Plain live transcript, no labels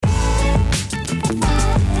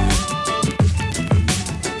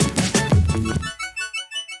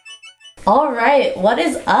All right, what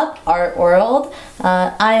is up, Art World?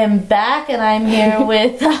 I am back, and I'm here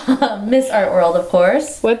with Miss Art World, of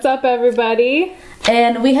course. What's up, everybody?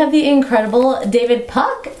 And we have the incredible David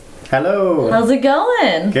Puck. Hello. How's it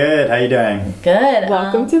going? Good. How you doing? Good.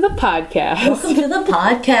 Welcome to the podcast. Welcome to the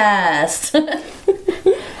podcast.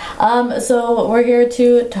 So we're here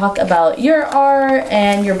to talk about your art,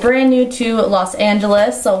 and you're brand new to Los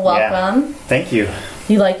Angeles, so welcome. Yeah. Thank you.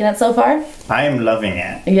 You liking it so far? I am loving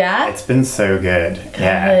it. Yeah? It's been so good.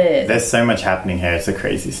 Yeah. There's so much happening here. It's a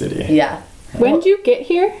crazy city. Yeah. When did you get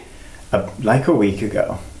here? Like a week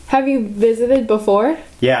ago. Have you visited before?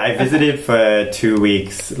 Yeah, I visited for 2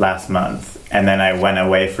 weeks last month, and then I went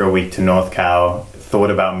away for a week to North Cal,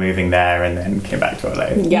 thought about moving there, and then came back to LA.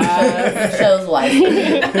 Yeah. Shows wise.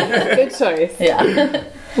 Good choice. Yeah.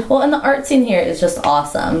 Well, and the art scene here is just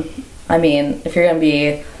awesome. I mean, if you're going to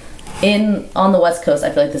be on the West Coast, I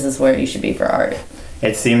feel like this is where you should be for art.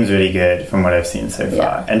 It seems really good from what I've seen so far.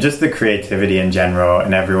 Yeah. And just the creativity in general,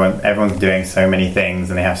 and everyone's doing so many things,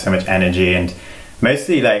 and they have so much energy, and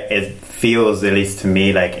mostly, like, it feels, at least to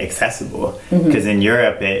me, like, accessible. Because in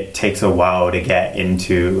Europe, it takes a while to get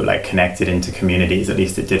into, like, connected into communities. At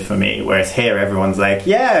least it did for me. Whereas here, everyone's like,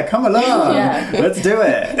 yeah, come along. Yeah. Let's do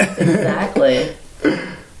it. Exactly.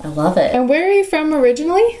 I love it. And where are you from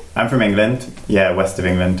originally? I'm from England. Yeah, west of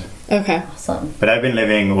England. Okay. Awesome. But I've been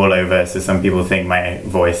living all over, so some people think my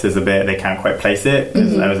voice is they can't quite place it.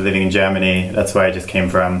 Because I was living in Germany. That's where I just came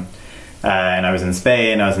from. And I was in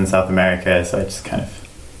Spain, I was in South America, so I just kind of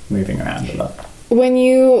moving around a lot. When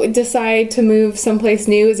you decide to move someplace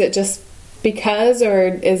new, is it just because, or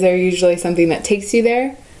is there usually something that takes you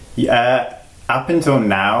there? Yeah, up until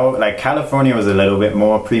now, like, California was a little bit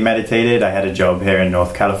more premeditated. I had a job here in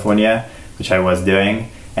North California, which I was doing,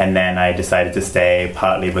 and then I decided to stay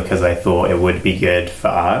partly because I thought it would be good for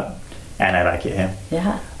art, and I like it here.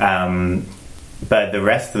 Yeah. But the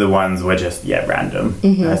rest of the ones were just, random. I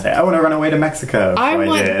was like, I want to run away to Mexico. I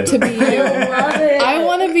want to be you. Love it. I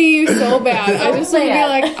want to be you so bad. I just want to be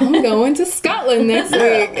like, I'm going to Scotland next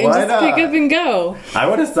week and why just not? pick up and go. I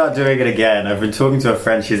want to start doing it again. I've been talking to a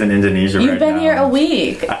friend, she's in Indonesia right now. You've been here a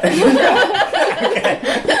week. That's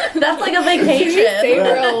like a vacation.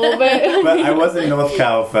 Savor a little bit. But I was in North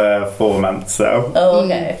Cal for 4 months, so Oh,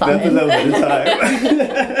 okay. Fine. that's a little bit of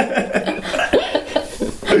time.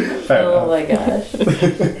 Fair Oh enough. my gosh.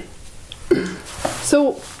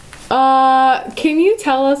 So, can you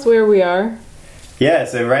tell us where we are? Yeah,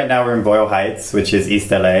 so right now we're in Boyle Heights, which is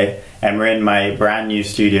East LA, and we're in my brand new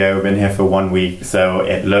studio. We've been here for 1 week, so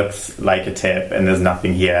it looks like a tip, and there's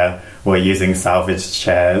nothing here. We're using salvaged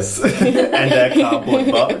chairs and a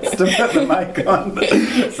cardboard box to put the mic on.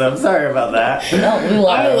 So I'm sorry about that. No, we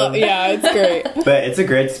love it. Yeah, it's great. But it's a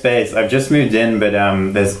great space. I've just moved in, but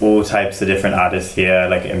there's all types of different artists here,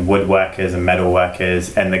 like in woodworkers and metal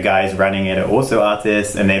workers, and the guys running it are also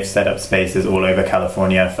artists, and they've set up spaces all over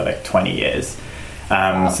California for like 20 years.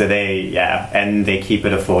 So and they keep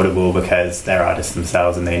it affordable because they're artists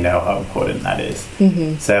themselves and they know how important that is.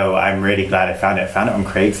 So I'm really glad I found it. I found it on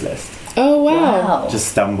Craigslist. Oh, Wow. Just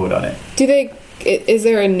stumbled on it. Is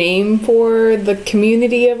there a name for the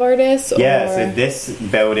community of artists? Yeah, or? so this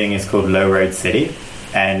building is called Low Road City,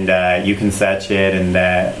 and you can search it, and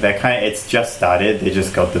they're kind of, it's just started. They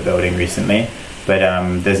just got the building recently, but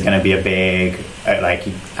there's going to be a big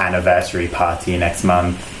anniversary party next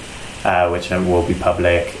month, which will be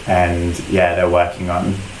public, and they're working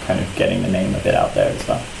on kind of getting the name of it out there as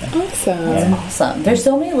well. Yeah. Awesome. That's awesome. There's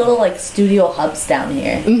so many little like studio hubs down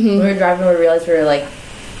here. We were driving, we realized we were like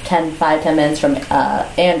 10 minutes from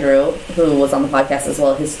Andrew, who was on the podcast as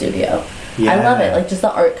well, his studio. Yeah. I love it. Like just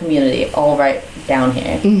the art community all right down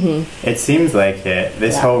here. It seems like it.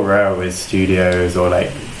 This whole row is studios or like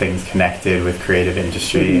things connected with creative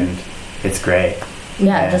industry, and it's great.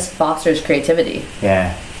 Yeah, it just fosters creativity.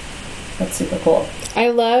 Yeah. That's super cool. I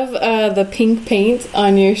love the pink paint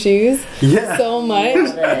on your shoes so much.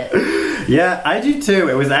 Love it. Yeah, I do too.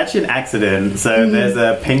 It was actually an accident. So there's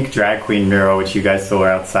a pink drag queen mural, which you guys saw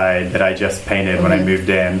outside, that I just painted when I moved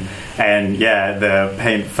in. And the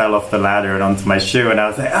paint fell off the ladder and onto my shoe, and I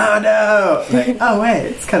was like, oh no! Like, oh wait,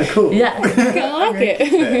 it's kind of cool. Yeah. I like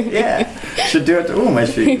it. Yeah, should do it to all my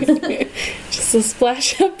shoes. Just a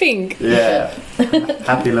splash of pink. Yeah,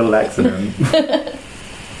 happy little accident.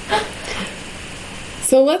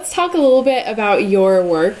 So let's talk a little bit about your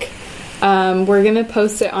work. We're going to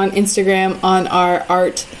post it on Instagram on our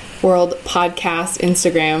Art World Podcast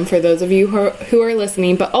Instagram for those of you who are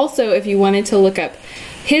listening. But also, if you wanted to look up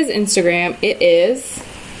his Instagram, it is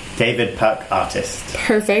David Puck Artist.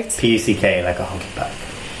 perfect. Puck, like a hockey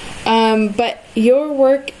puck. But your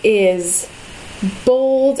work is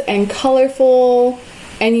bold and colorful,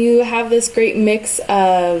 and you have this great mix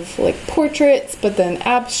of like portraits but then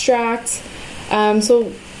abstract.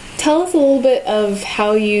 So tell us a little bit of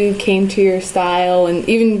how you came to your style and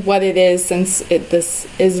even what it is, since this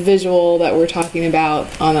is visual that we're talking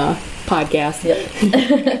about on a podcast.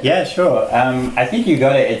 Yep. Yeah, sure. I think you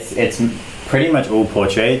got it. It's pretty much all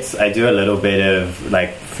portraits. I do a little bit of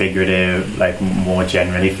like figurative, like more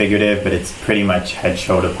generally figurative, but it's pretty much head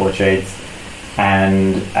shoulder portraits.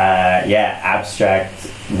 And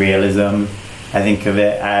abstract realism, I think of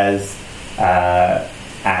it as.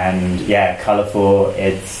 And colorful.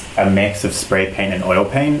 It's a mix of spray paint and oil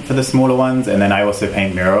paint for the smaller ones, and then I also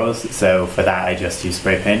paint murals, so for that I just use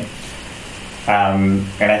spray paint. And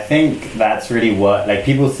I think that's really what, like,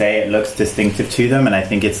 people say it looks distinctive to them, and I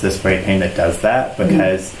think it's the spray paint that does that,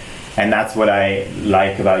 because and that's what I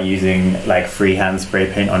like about using like freehand spray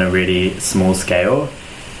paint on a really small scale.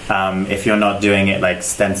 If you're not doing it like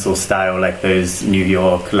stencil style, like those New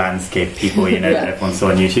York landscape people, you know, that everyone saw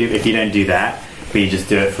on YouTube, if you don't do that but you just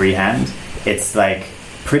do it freehand, it's like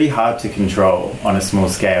pretty hard to control on a small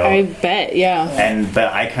scale. I bet, yeah.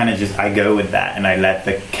 But I kind of I go with that, and I let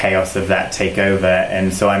the chaos of that take over,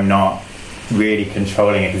 and so I'm not really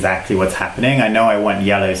controlling exactly what's happening. I know I want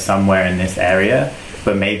yellow somewhere in this area,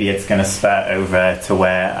 but maybe it's going to spurt over to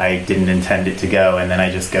where I didn't intend it to go, and then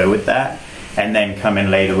I just go with that, and then come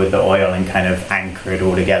in later with the oil and kind of anchor it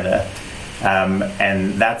all together.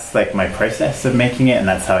 And that's like my process of making it, and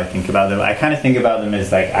that's how I think about them. I kind of think about them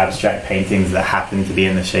as like abstract paintings that happen to be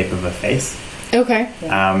in the shape of a face. Okay.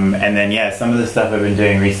 And then some of the stuff I've been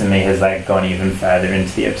doing recently has like gone even further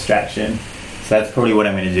into the abstraction. So that's probably what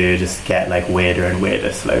I'm going to do, just get like weirder and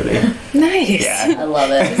weirder slowly. Nice. Yeah. I love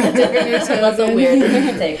it. Let the weird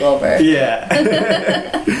take over. Yeah.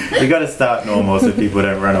 You got to start normal so people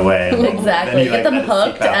don't run away. Exactly. Get them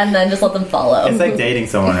hooked and then just let them follow. It's like dating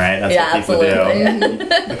someone, right? That's what people absolutely.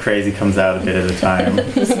 do. The crazy comes out a bit at a time.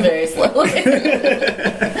 Just very slowly.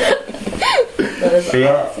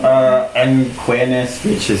 And queerness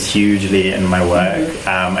features hugely in my work.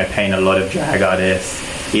 I paint a lot of drag artists,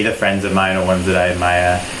 either friends of mine or ones that I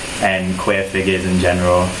admire, and queer figures in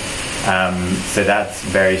general. So that's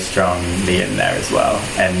very strongly in there as well,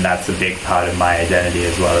 and that's a big part of my identity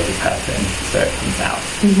as well as a person, so it comes out.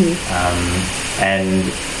 And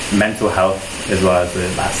mental health as well as the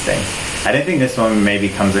last thing. I don't think this one maybe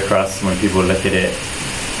comes across when people look at it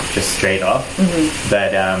just straight off,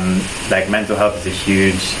 but like mental health is a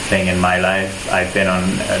huge thing in my life. I've been on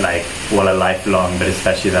a lifelong, but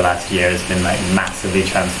especially the last year has been like massively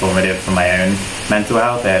transformative for my own mental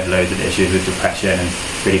health. I had loads of issues with depression and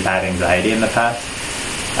really bad anxiety in the past,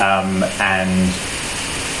 and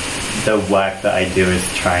the work that I do is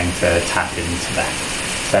trying to tap into that.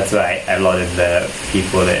 That's why a lot of the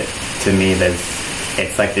people that, to me,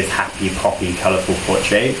 it's like this happy, poppy, colourful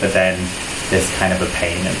portrait, but then there's kind of a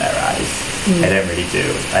pain in their eyes. I don't do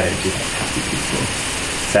like happy people.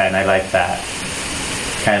 So, and I like that,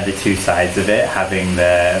 kind of the two sides of it, having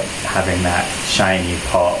that shiny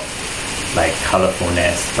pop, like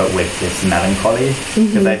colourfulness, but with this melancholy,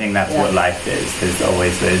 because I think that's what life is. There's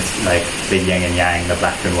always those, like, the yin and yang, the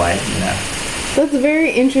black and white, you know. That's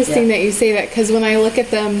very interesting that you say that, because when I look at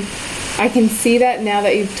them, I can see that now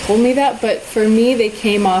that you've told me that, but for me they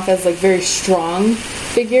came off as like very strong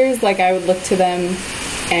figures. Like I would look to them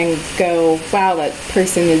and go, wow, that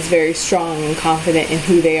person is very strong and confident in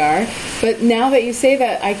who they are. But now that you say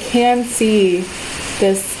that, I can see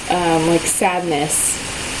this like sadness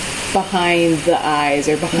behind the eyes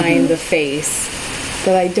or behind the face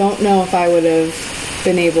that I don't know if I would have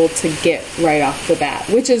been able to get right off the bat,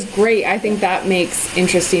 which is great. I think that makes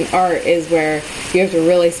interesting art, is where you have to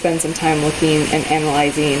really spend some time looking and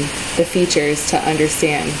analyzing the features to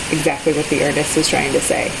understand exactly what the artist is trying to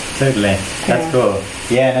say. Totally. That's cool.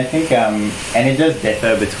 Yeah, and I think, and it does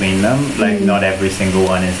differ between them. Like, not every single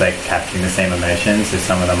one is like capturing the same emotions, so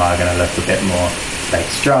some of them are going to look a bit more like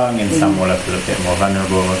strong, and some will look a little bit more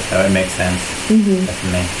vulnerable, so it makes sense.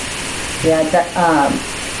 Definitely. Yeah,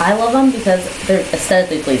 I love them because they're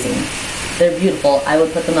aesthetically pleasing. They're beautiful. I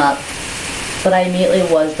would put them up, but I immediately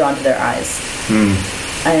was drawn to their eyes.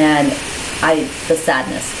 And the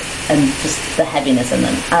sadness and just the heaviness in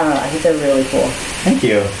them. I don't know, I think they're really cool. Thank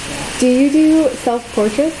you. Do you do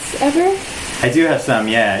self-portraits ever? I do have some,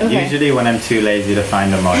 yeah. Okay. Usually when I'm too lazy to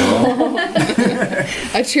find a model.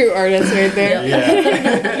 A true artist right there.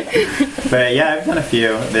 Yeah. But yeah, I've done a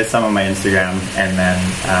few. There's some on my Instagram, and then,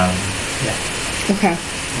 Okay.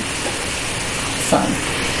 Awesome.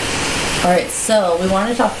 Alright, so we want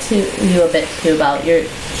to talk to you a bit too about your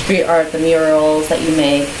street art, the murals that you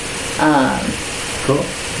make. Cool.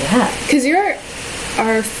 Yeah. Because you're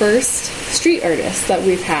our first street artist that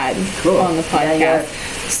we've had Cool. on the podcast. Yeah.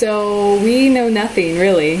 So we know nothing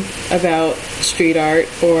really about street art,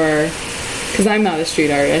 or because I'm not a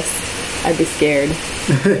street artist, I'd be scared.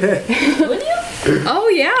 Would you? Oh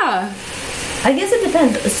yeah, I guess it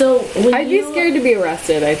depends. So when I'd be scared to be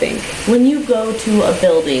arrested, I think. when you go to a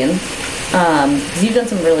building, 'cause you've done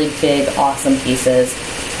some really big, awesome pieces.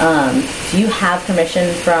 Do you have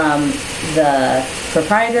permission from the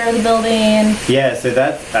proprietor of the building? Yeah, so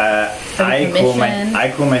that's permission?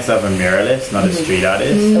 I call myself a muralist, not a street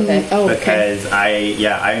artist. Okay. Oh, okay. Because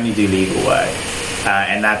I only do legal work,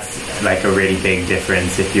 and that's like a really big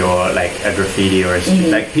difference if you're like a graffiti or a street.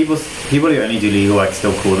 Like people who only do legal work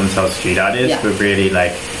still call themselves street artists, Yeah. but really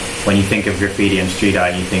like when you think of graffiti and street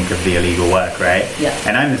art, you think of the illegal work, right? Yeah.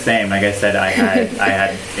 And I'm the same. Like I said, I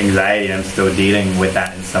had anxiety, and I'm still dealing with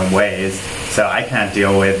that in some ways. So I can't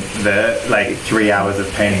deal with the like 3 hours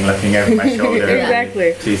of painting looking over my shoulder Exactly.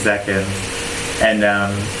 in 2 seconds. And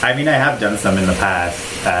I mean, I have done some in the past,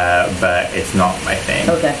 but it's not my thing.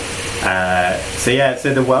 Okay.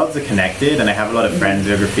 So the worlds are connected, and I have a lot of friends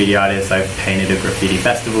who are graffiti artists. I've painted at graffiti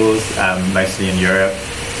festivals, mostly in Europe.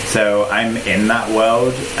 So I'm in that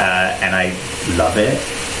world, and I love it.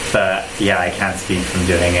 But yeah, I can't speak from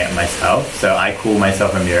doing it myself. So I call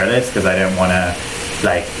myself a muralist because I don't want to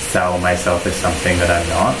like sell myself as something that I'm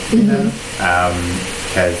not. You know?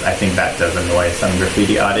 Because I think that does annoy some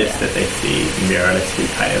graffiti artists that they see muralists who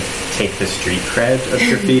kind of take the street cred of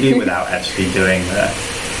graffiti without actually doing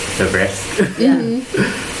the risk. Yeah.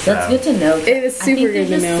 That's good to know. It is super good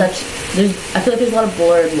to know. I feel like there's a lot of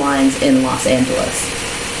blurred lines in Los Angeles,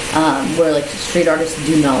 where like street artists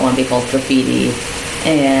do not want to be called graffiti,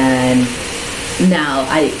 and now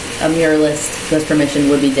a muralist who has permission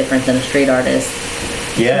would be different than a street artist.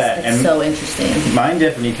 Yeah, It's and so interesting. mine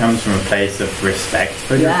definitely comes from a place of respect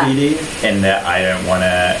for graffiti, in that I don't want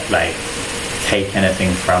to like take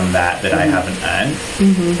anything from that I haven't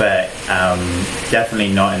earned, but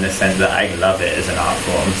definitely not in the sense that I love it as an art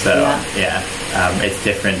form. So it's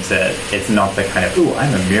different. It's not the kind of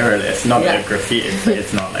I'm a muralist, not a graffiti.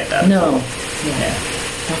 It's not like that. No. Yeah.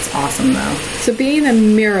 That's awesome though. So being a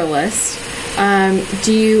muralist,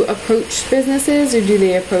 do you approach businesses, or do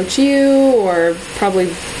they approach you, or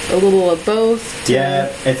probably a little of both? Yeah,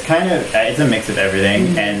 it's kind of it's a mix of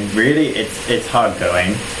everything, and really it's hard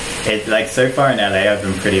going. It like so far in LA, I've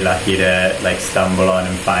been pretty lucky to like stumble on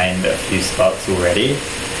and find a few spots already.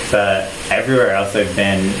 But everywhere else I've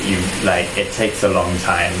been, it takes a long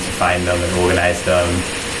time to find them and organize them.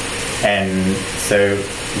 And so,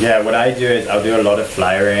 yeah, what I do is I'll do a lot of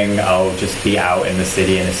flyering. I'll just be out in the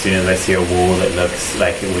city, and as soon as I see a wall that looks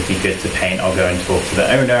like it would be good to paint, I'll go and talk to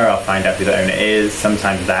the owner. I'll find out who the owner is.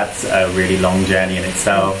 Sometimes that's a really long journey in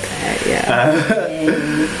itself.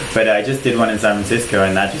 But I just did one in San Francisco,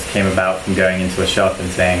 and that just came about from going into a shop and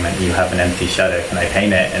saying that you have an empty shutter, can I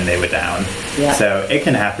paint it? And they were down. Yeah. So it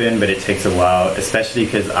can happen, but it takes a while, especially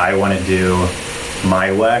because I want to do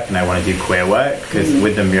my work and I want to do queer work, because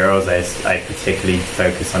with the murals I particularly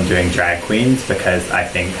focus on doing drag queens, because I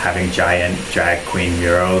think having giant drag queen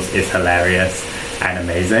murals is hilarious and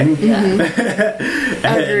amazing.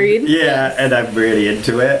 Agreed. And I'm really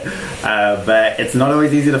into it, but it's not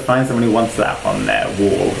always easy to find someone who wants that on their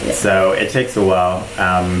wall, so it takes a while.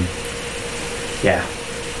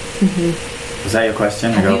 Was that your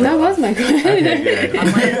question? That was my question. Okay,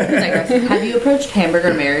 good. Have you approached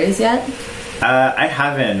Hamburger Mary's yet? I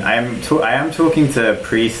haven't. I am talking to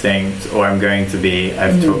Precinct, or I'm going to be.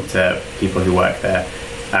 I've talked to people who work there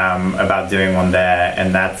about doing one there,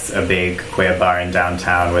 and that's a big queer bar in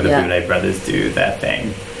downtown where the Boulay Brothers do their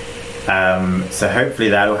thing. So hopefully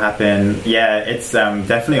that'll happen. Yeah, it's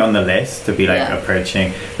definitely on the list to be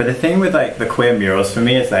approaching. But the thing with like the queer murals for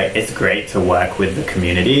me is like it's great to work with the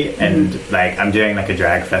community, and like I'm doing like a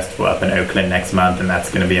drag festival up in Oakland next month, and that's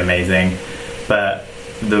going to be amazing. But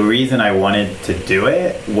the reason I wanted to do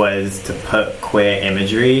it was to put queer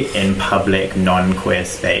imagery in public, non-queer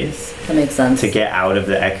space. That makes sense. To get out of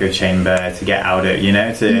the echo chamber, to get out of,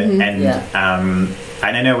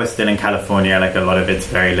 and I know we're still in California, like a lot of it's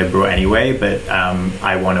very liberal anyway, but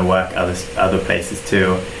I want to work other places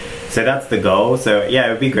too. So that's the goal. So yeah,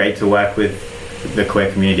 it would be great to work with the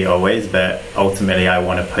queer community always, but ultimately I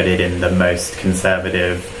want to put it in the most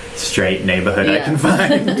conservative, straight neighborhood I can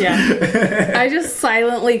find. I just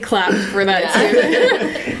silently clapped for that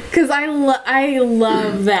too, because I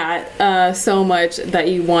love that so much, that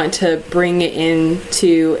you want to bring it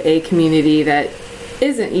into a community that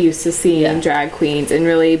isn't used to seeing drag queens, and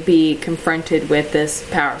really be confronted with this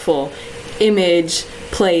powerful image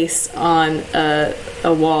placed on a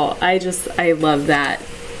wall. I love that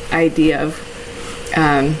idea of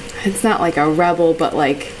it's not like a rebel, but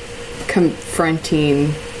like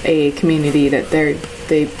confronting a community that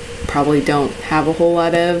they probably don't have a whole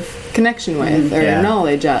lot of connection with or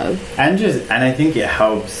knowledge of. And I think it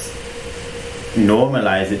helps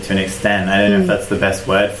normalize it to an extent. I don't know if that's the best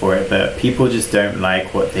word for it, but people just don't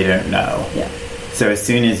like what they don't know. Yeah. So as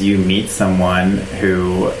soon as you meet someone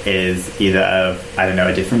who is either of, I don't know,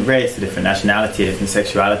 a different race, a different nationality, a different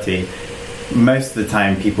sexuality, most of the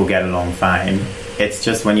time people get along fine. It's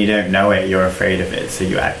just when you don't know it, you're afraid of it, so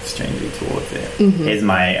you act strangely towards it.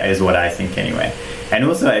 Is what I think anyway. And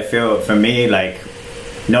also I feel, for me, like,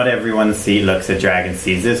 not everyone looks at drag and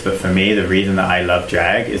sees this, but for me, the reason that I love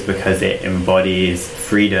drag is because it embodies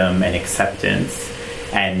freedom and acceptance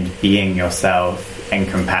and being yourself and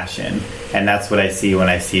compassion. And that's what I see when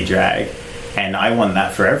I see drag. And I want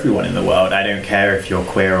that for everyone in the world. I don't care if you're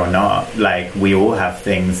queer or not. Like, we all have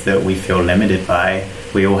things that we feel limited by.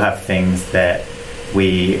 We all have things that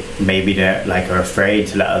we maybe don't, like, are afraid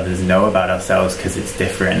to let others know about ourselves because it's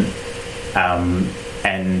different.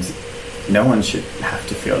 And no one should have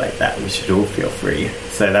to feel like that. We should all feel free.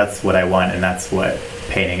 So that's what I want, and that's what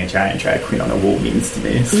painting a giant drag queen on a wall means to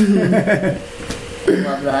me.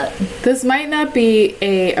 Love that. This might not be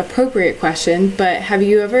a appropriate question, but have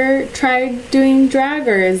you ever tried doing drag,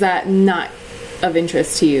 or is that not of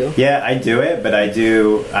interest to you? Yeah, I do it, but I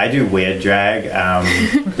do weird drag.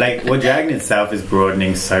 Like, well, drag in itself is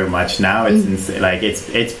broadening so much now.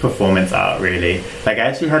 It's performance art, really. Like, I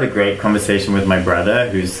actually had a great conversation with my brother,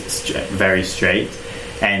 who's very straight,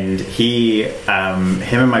 and him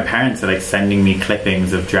and my parents are like sending me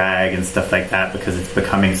clippings of drag and stuff like that because it's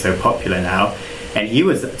becoming so popular now. And he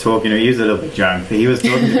was talking, he was a little bit drunk, but he was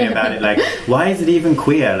talking to me about it, like, why is it even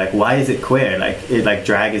queer? Like, why is it queer? Like,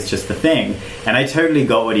 drag is just a thing. And I totally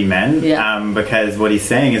got what he meant, because what he's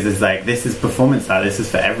saying is like, this is performance art, this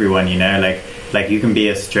is for everyone, you know? Like you can be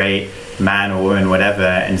a straight man or woman, whatever,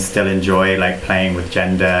 and still enjoy, like, playing with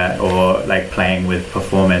gender or, like, playing with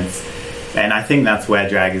performance. And I think that's where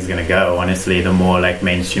drag is going to go, honestly. The more, like,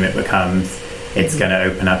 mainstream it becomes, it's going to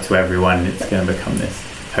open up to everyone. It's going to become this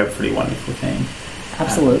hopefully wonderful thing.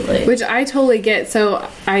 Absolutely. Which I totally get. So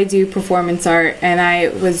I do performance art, and I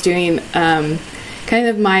was doing kind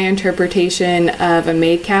of my interpretation of a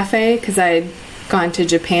maid cafe, because I had gone to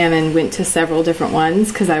Japan and went to several different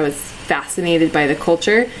ones because I was fascinated by the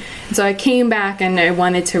culture. And so I came back and I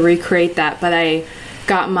wanted to recreate that, but I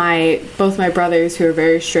got both my brothers, who are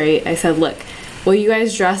very straight, I said, look, will you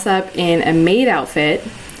guys dress up in a maid outfit,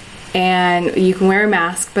 and you can wear a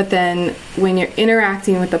mask, but then when you're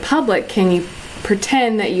interacting with the public, can you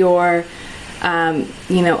pretend that you're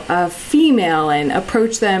a female and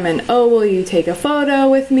approach them and, oh, will you take a photo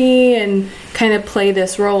with me, and kind of play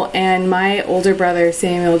this role. And my older brother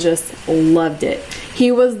Samuel just loved it.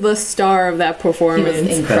 He was the star of that performance. He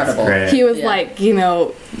was incredible. He was like,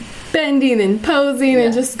 bending and posing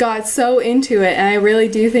and just got so into it. And I really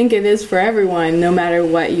do think it is for everyone, no matter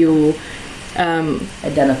what you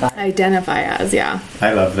identify as.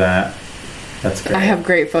 I love that. That's great. I have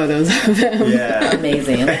great photos of him. Yeah.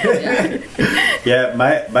 Amazing. Yeah,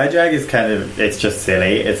 my drag is it's just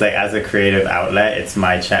silly. It's like, as a creative outlet, it's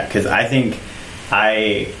my chat, because I think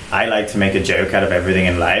I like to make a joke out of everything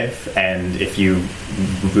in life, and if you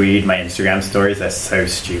read my Instagram stories, they're so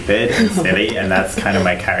stupid and silly, and that's kind of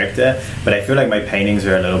my character. But I feel like my paintings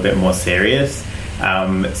are a little bit more serious.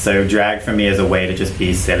 So drag for me is a way to just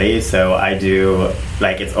be silly. So I do,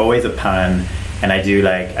 like, it's always a pun. And I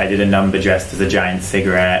did a number dressed as a giant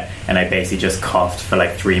cigarette, and I basically just coughed for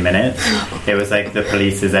like 3 minutes. It was like The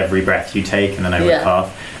Police's Every Breath You Take, and then I would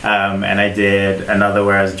cough. And I did another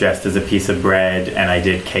where I was dressed as a piece of bread, and I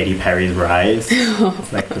did Katy Perry's Rise.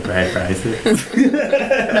 It's like the bread rises.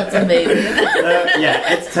 That's amazing.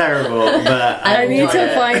 Yeah, it's terrible, but I need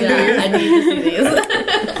to find these. I need to see these.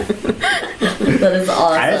 That is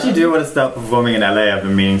awesome. I actually do want to start performing in LA. I've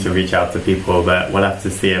been meaning to reach out to people, but we'll have to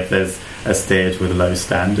see if there's a stage with low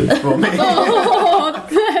standards for me. Oh,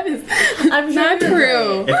 that is not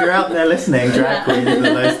true. If you're out there listening, drag queens with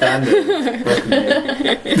low standards.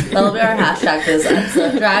 That'll be our hashtag for this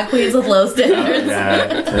episode. Drag queens with low standards.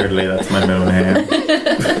 Yeah, totally. That's my middle name.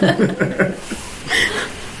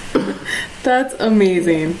 That's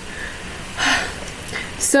amazing.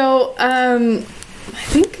 So, I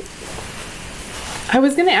think I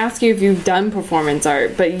was going to ask you if you've done performance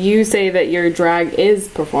art, but you say that your drag is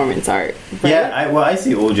performance art, right? Yeah, I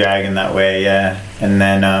see all drag in that way, yeah. And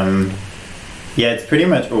then, it's pretty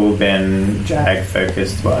much all been drag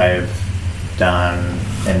focused, what I've done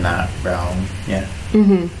in that realm, yeah.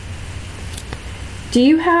 Mm-hmm. Do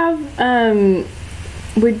you have,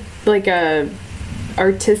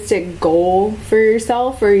 artistic goal for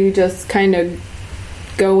yourself, or you just kind of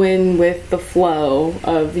go in with the flow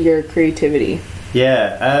of your creativity?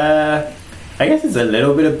 Yeah, I guess it's a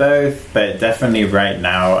little bit of both, but definitely right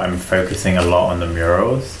now I'm focusing a lot on the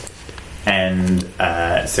murals. And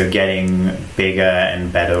so getting bigger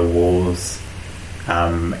and better walls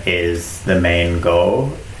is the main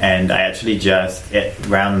goal. And I actually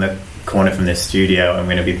around the corner from this studio, I'm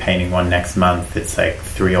going to be painting one next month. It's like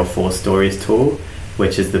 3 or 4 stories tall,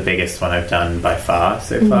 which is the biggest one I've done by far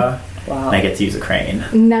so far. Wow. And I get to use a crane.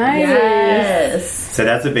 Nice. Yes. So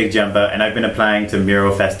that's a big jump up. And I've been applying to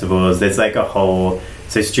mural festivals. There's like a whole...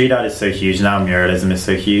 So street art is so huge now, muralism is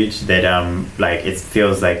so huge that like it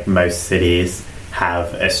feels like most cities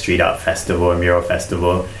have a street art festival, a mural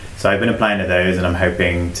festival. So I've been applying to those, and I'm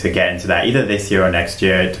hoping to get into that either this year or next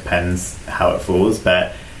year. It depends how it falls.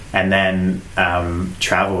 And then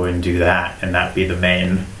travel and do that, and that be the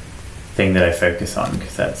main thing that I focus on,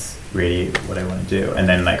 because that's really what I want to do. And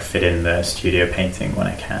then like fit in the studio painting when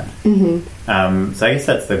I can. Mm-hmm. So I guess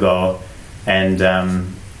that's the goal. And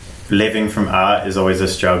living from art is always a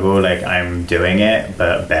struggle. Like I'm doing it,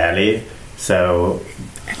 but barely. So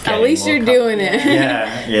at least you're doing it.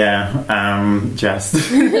 Yeah. Just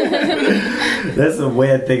there's some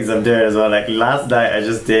weird things I'm doing as well. Like last night, I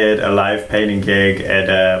just did a live painting gig at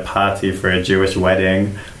a party for a Jewish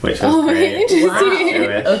wedding, which was great. Interesting.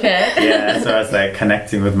 Wow. Okay. Yeah, so I was like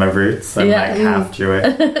connecting with my roots. I'm like half Jewish.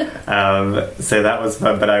 So that was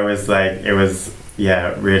fun, but I was like, it was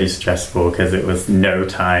really stressful because it was no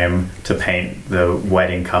time to paint the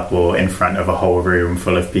wedding couple in front of a whole room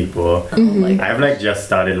full of people. I've like just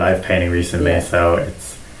started live painting recently, so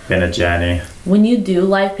it's been a journey. When you do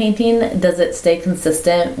live painting, does it stay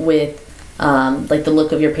consistent with like the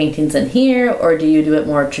look of your paintings in here, or do you do it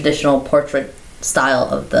more traditional portrait style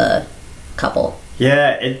of the couple?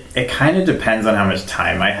 Yeah, it kind of depends on how much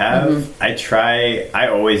time I have. I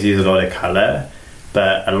always use a lot of color,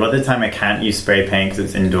 but a lot of the time I can't use spray paint because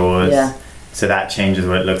it's indoors. Yeah. So that changes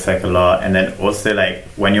what it looks like a lot. And then also, like,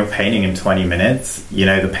 when you're painting in 20 minutes, you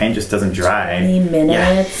know, the paint just doesn't dry. 20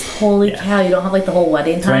 minutes? Yeah. Holy cow, you don't have, like, the whole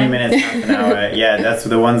wedding time? 20 minutes, half an hour. Yeah, that's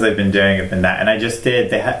the ones I've been doing have been that. And I just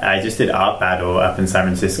did Art Battle up in San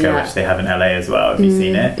Francisco, which they have in LA as well. Have you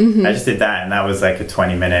seen it? I just did that, and that was, like, a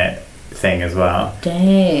 20-minute thing as well.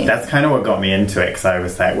 Dang. That's kind of what got me into it, because I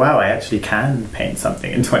was like, wow, I actually can paint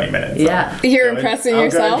something in 20 minutes. Yeah. You're impressing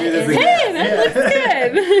yourself. Hey, that looks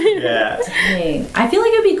good. Yeah. Dang. I feel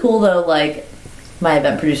like it'd be cool though, like my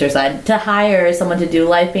event producer side, to hire someone to do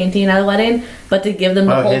live painting at a wedding, but to give them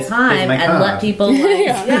the whole time and let people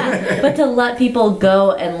but to let people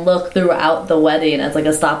go and look throughout the wedding as like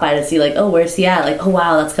a stop by to see like, oh, where's he at? Like, oh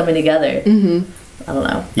wow, that's coming together. I don't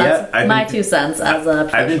know. That's my 2 cents as a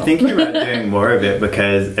professional. I've been thinking about doing more of it,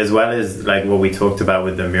 because as well as like what we talked about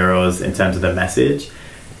with the murals in terms of the message,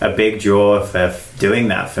 a big draw for doing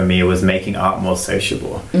that for me was making art more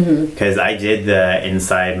sociable. Because I did the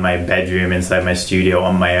inside my bedroom, inside my studio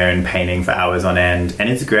on my own, painting for hours on end, and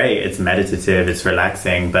it's great, it's meditative, it's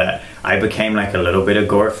relaxing, but I became like a little bit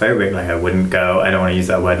agoraphobic. Like I wouldn't go, I don't want to use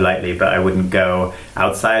that word lightly, but I wouldn't go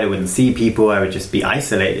outside, I wouldn't see people, I would just be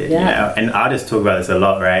isolated, you know. And artists talk about this a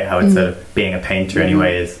lot, right? How it's being a painter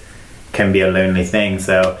anyways can be a lonely thing.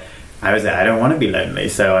 So I was like, I don't want to be lonely,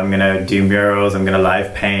 so I'm gonna do murals, I'm gonna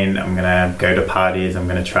live paint, I'm gonna go to parties, I'm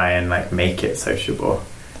gonna try and like make it sociable.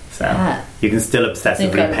 So you can still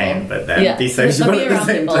obsessively paint, but then be sociable at the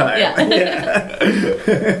same time.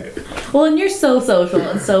 Well, and you're so social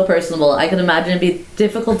and so personable. I can imagine it'd be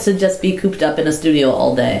difficult to just be cooped up in a studio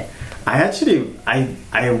all day. I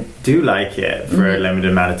do like it for a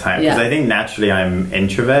limited amount of time, because I think naturally I'm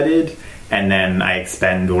introverted, and then I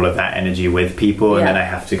expend all of that energy with people, and then I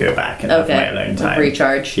have to go back and have my alone time.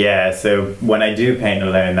 Recharge. Yeah, so when I do paint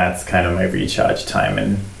alone, that's kind of my recharge time,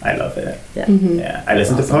 and I love it. Yeah, I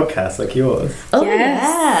listen to podcasts like yours. Oh,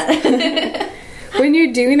 yeah. When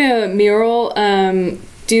you're doing a mural,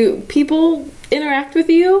 do people interact with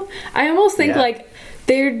you? I almost think like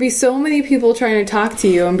there'd be so many people trying to talk to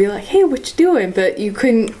you and be like, hey, what you doing? But you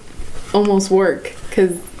couldn't almost work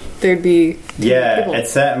because there'd be people. At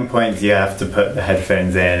certain points you have to put the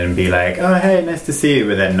headphones in and be like, oh hey, nice to see you,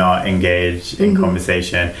 but then not engage in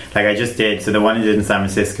conversation. Like I just did, so the one I did in San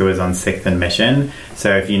Francisco was on 6th and Mission.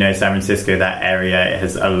 So if you know San Francisco, that area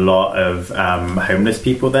has a lot of homeless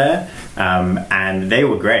people there, and they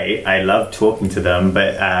were great. I loved talking to them,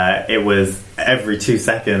 but it was every 2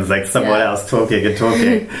 seconds like someone else talking and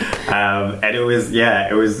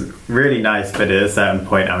it was really nice, but at a certain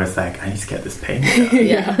point I was like, I need to get this paint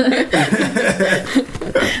done.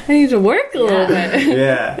 I need to work a little bit.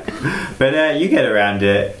 Yeah, but you get around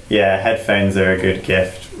it. Yeah, headphones are a good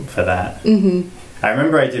gift for that. Mm-hmm. I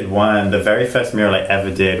remember I did one. The very first mural I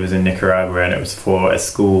ever did was in Nicaragua, and it was for a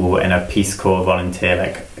school, and a Peace Corps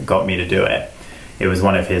volunteer got me to do it. It was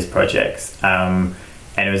one of his projects, and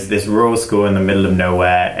it was this rural school in the middle of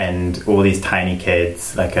nowhere, and all these tiny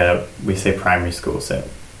kids, we say primary school, so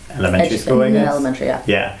elementary school, I guess. Elementary, yeah.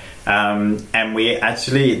 Yeah. And we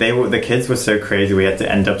actually, the kids were so crazy, we had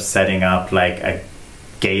to end up setting up a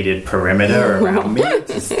gated perimeter around me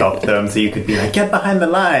to stop them, so you could be like, get behind the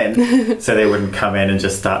line, so they wouldn't come in and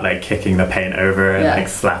just start kicking the paint over and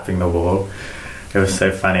slapping the wall. It was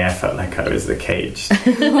so funny. I felt like I was the caged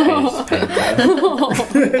painter.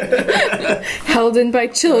 Held in by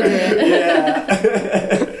children. Yeah.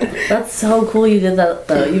 That's so cool you did that,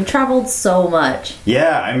 though. You've traveled so much.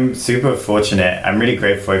 Yeah, I'm super fortunate. I'm really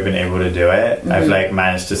grateful I've been able to do it. Mm-hmm. I've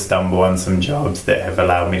managed to stumble on some jobs that have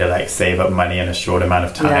allowed me to save up money in a short amount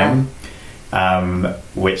of time,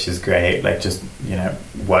 which is great. Just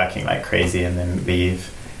working like crazy and then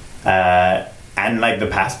leave. And the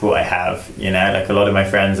passport I have, a lot of my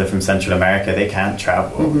friends are from Central America. They can't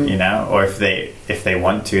travel, mm-hmm. Or if they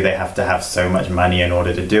want to, they have to have so much money in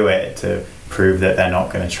order to do it, to prove that they're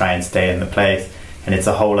not going to try and stay in the place, and it's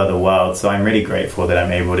a whole other world. So I'm really grateful that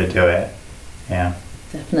I'm able to do it. Yeah,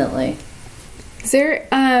 definitely. Is there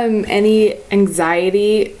any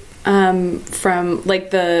anxiety from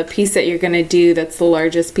the piece that you're going to do, that's the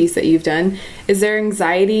largest piece that you've done? Is there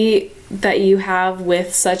anxiety that you have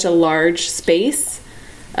with such a large space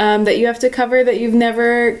that you have to cover that you've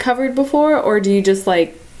never covered before, or do you just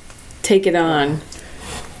take it on?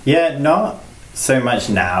 Yeah, not so much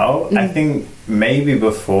now. I think maybe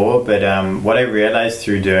before, but what I realized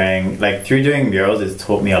through doing murals, it's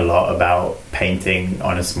taught me a lot about painting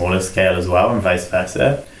on a smaller scale as well, and vice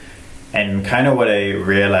versa. And kind of what I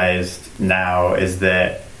realized now is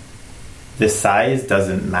that the size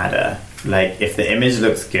doesn't matter. If the image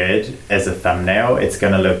looks good as a thumbnail, it's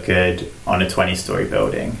going to look good on a 20-story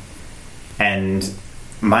building. And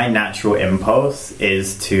my natural impulse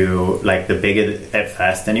is to, the bigger, at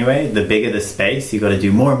first anyway, the bigger the space, you got to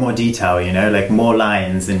do more and more detail, more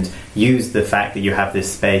lines, and use the fact that you have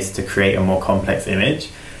this space to create a more complex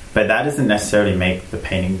image. But that doesn't necessarily make the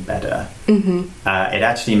painting better. Mm-hmm. It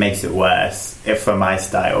actually makes it worse for my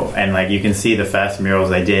style. And you can see the first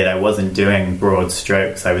murals I did, I wasn't doing broad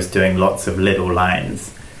strokes. I was doing lots of little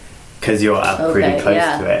lines, because you're up pretty close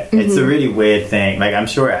to it. Mm-hmm. It's a really weird thing. I'm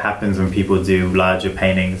sure it happens when people do larger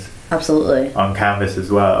paintings. Absolutely. On canvas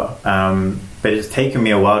as well. But it's taken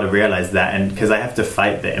me a while to realize that, and because I have to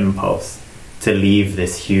fight the impulse to leave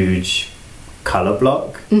this huge color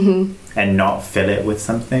block. Mm-hmm. And not fill it with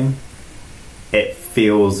something. It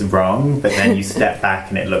feels wrong, but then you step back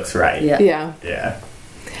and it looks right. Yeah.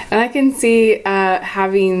 And I can see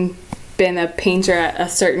having been a painter at a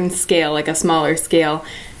certain scale, a smaller scale,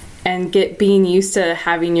 and being used to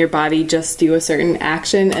having your body just do a certain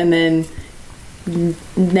action, and then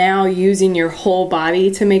now using your whole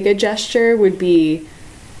body to make a gesture would be,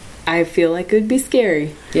 I feel like it would be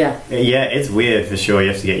scary. Yeah, it's weird for sure. You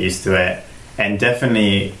have to get used to it. And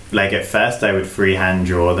definitely, at first I would freehand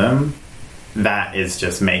draw them. That is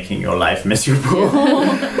just making your life miserable.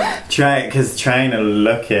 Trying to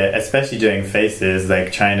look at, especially doing faces,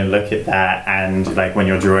 trying to look at that, and when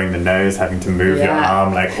you're drawing the nose, having to move your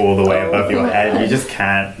arm all the way above your head, you just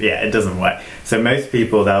can't. Yeah, it doesn't work. So most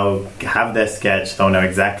people, they'll have their sketch, they'll know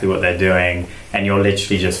exactly what they're doing, and you're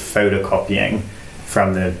literally just photocopying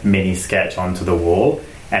from the mini sketch onto the wall.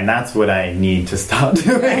 And that's what I need to start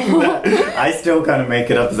doing. I still kind of make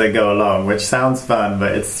it up as I go along, which sounds fun,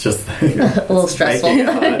 but it's just a little stressful.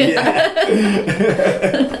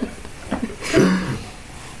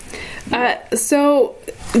 So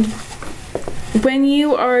when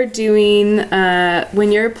you are doing,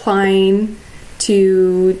 when you're applying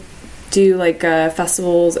to do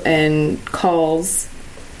festivals and calls,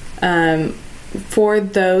 for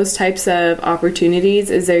those types of opportunities,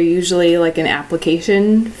 is there usually an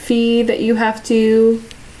application fee that you have to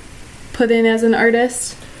put in as an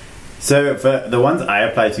artist? So for the ones I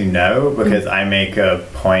apply to, no, because I make a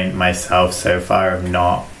point myself so far of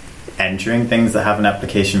not entering things that have an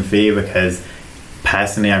application fee, because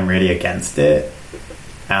personally I'm really against it.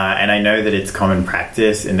 And I know that it's common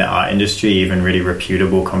practice in the art industry, even really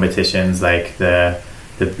reputable competitions like the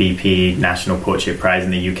BP National Portrait Prize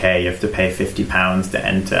in the UK, you have to pay £50 to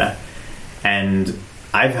enter. And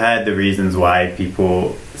I've heard the reasons why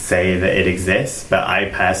people say that it exists, but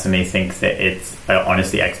I personally think that it's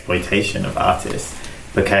honestly exploitation of artists,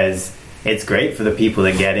 because it's great for the people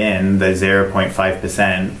that get in, the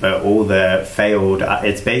 0.5%, but all the failed,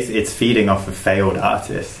 it's feeding off of failed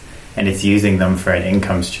artists, and it's using them for an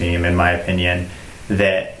income stream, in my opinion,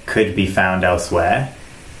 that could be found elsewhere.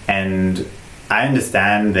 And I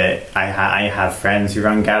understand that I have friends who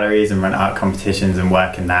run galleries and run art competitions and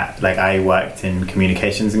work in that. Like, I worked in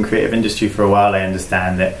communications and creative industry for a while. I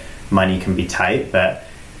understand that money can be tight, but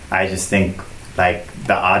I just think like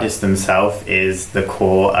the artist themselves is the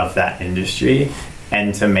core of that industry,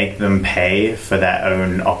 and to make them pay for their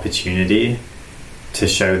own opportunity to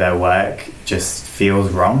show their work just feels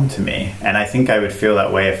wrong to me. And I think I would feel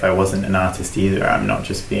that way if I wasn't an artist either. I'm not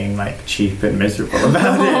just being like cheap and miserable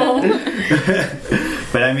about it.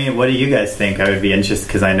 But I mean, what do you guys think? I would be interested,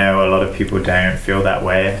 because I know a lot of people don't feel that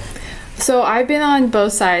way. So I've been on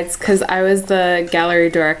both sides, because I was the gallery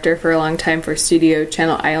director for a long time for Studio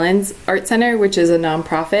Channel Islands Art Center, which is a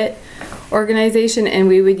nonprofit organization, and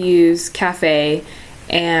we would use Cafe,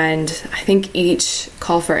 and I think each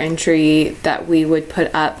call for entry that we would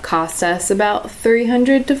put up cost us about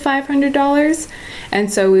 $300 to $500,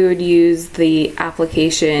 and so we would use the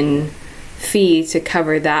application fee to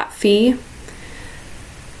cover that fee.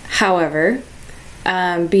 However,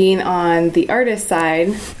 being on the artist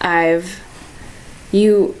side, I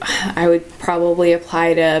would probably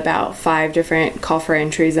apply to about 5 different call for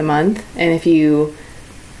entries a month. And if you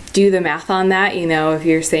do the math on that, you know, if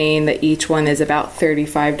you're saying that each one is about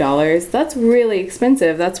 $35, that's really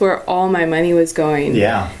expensive. That's where all my money was going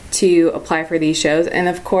to apply for these shows. And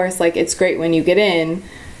of course, like, it's great when you get in,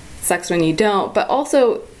 sucks when you don't. But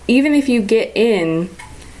also, even if you get in,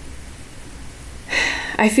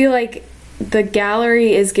 I feel like the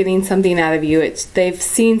gallery is getting something out of you. They've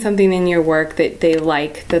seen something in your work that they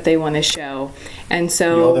like, that they want to show. And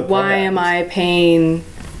so why am I paying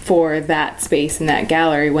for that space in that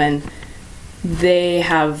gallery when they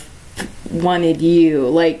have wanted you?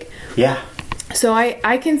 Like, yeah. So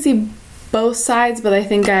I can see both sides, but I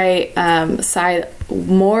think I side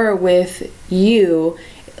more with you.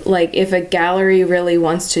 Like, if a gallery really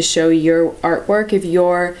wants to show your artwork, if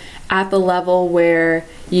you're at the level where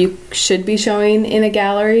you should be showing in a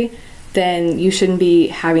gallery, then you shouldn't be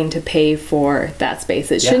having to pay for that space.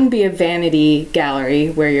 It shouldn't be a vanity gallery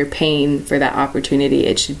where you're paying for that opportunity.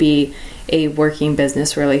 It should be a working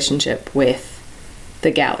business relationship with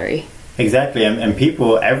the gallery. Exactly, and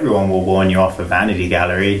everyone will warn you off a vanity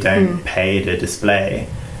gallery, don't pay to display,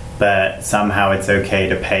 but somehow it's okay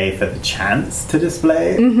to pay for the chance to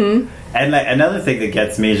display. And like, another thing that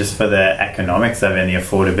gets me, just for the economics of it and the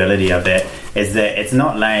affordability of it, is that it's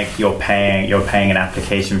not like you're paying an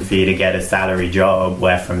application fee to get a salary job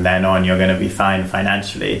where from then on you're going to be fine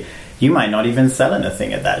financially. You might not even sell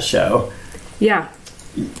anything at that show. Yeah.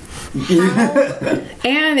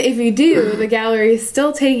 And if you do, the gallery is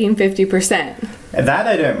still taking 50%. That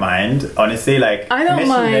I don't mind, honestly. Like, I don't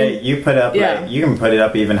mind. You put up, like, you can put it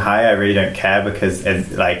up even higher. I really don't care, because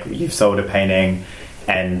it's like, you've sold a painting,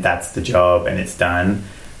 and that's the job, and it's done.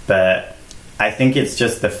 But I think it's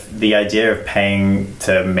just the idea of paying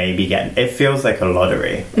to maybe get, it feels like a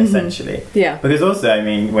lottery, essentially. Yeah. Because also, I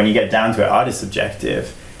mean, when you get down to it, art is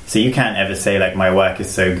subjective. So you can't ever say, like, my work is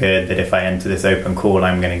so good that if I enter this open call,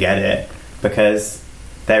 I'm going to get it. Because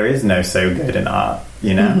there is no so good in art,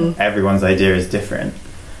 you know? Everyone's idea is different.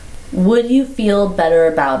 Would you feel better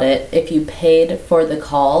about it if you paid for the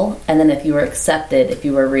call, and then if you were accepted, if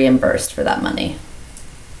you were reimbursed for that money?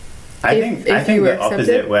 I think the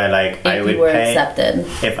opposite, where like I would pay. Accepted.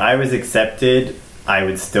 If I was accepted, I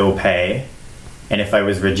would still pay, and if I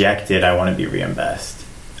was rejected, I want to be reimbursed.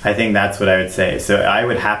 I think that's what I would say. So I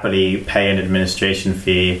would happily pay an administration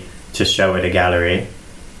fee to show at a gallery,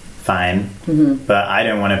 fine, but I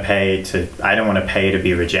don't want to pay to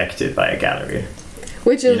be rejected by a gallery.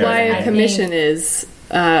 Which is why a commission is.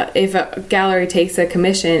 If a gallery takes a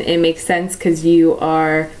commission, it makes sense because you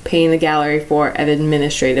are paying the gallery for an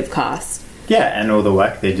administrative cost. Yeah, and all the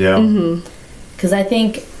work they do. Because I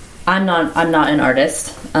think I'm not an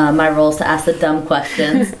artist. My role is to ask the dumb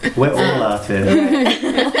questions. We're all artists.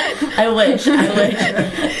 I wish.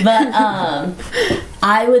 But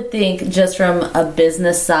I would think, just from a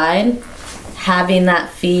business side, having that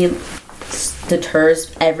fee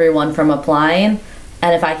deters everyone from applying.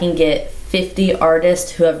 And if I can get 50 artists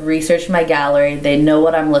who have researched my gallery, they know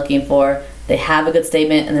what I'm looking for, they have a good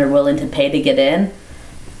statement, and they're willing to pay to get in,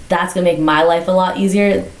 that's going to make my life a lot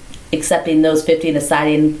easier, accepting those 50 and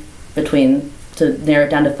deciding to narrow it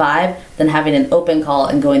down to 5, than having an open call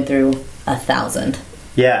and going through 1,000.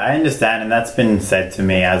 Yeah, I understand, and that's been said to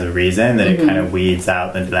me as a reason that it kind of weeds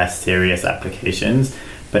out the less serious applications.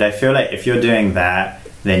 But I feel like if you're doing that,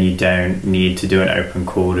 then you don't need to do an open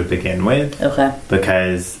call to begin with. Okay.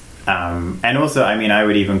 Because and also, I mean, I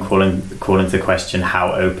would even call into question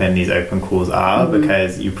how open these open calls are,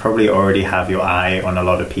 because you probably already have your eye on a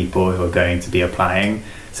lot of people who are going to be applying.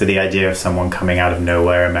 So the idea of someone coming out of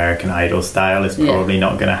nowhere, American Idol style, is probably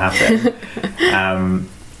not going to happen.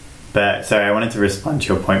 But sorry, I wanted to respond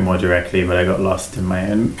to your point more directly, but I got lost in my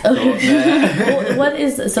own thought there.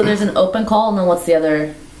 Well, so there's an open call, and then what's the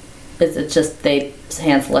other? Is it just they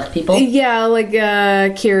hand select people? Yeah, like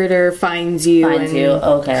a curator finds you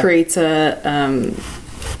creates a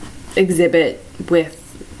exhibit with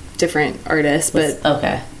different artists, but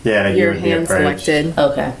okay. Yeah, you're hand selected.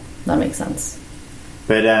 Okay, that makes sense.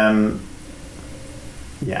 But yeah,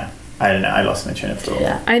 I don't know. I lost my train of thought.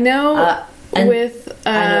 Yeah, I know. I know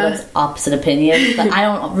that's opposite opinion, but I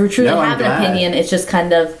don't truly have an opinion. It's just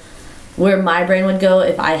kind of where my brain would go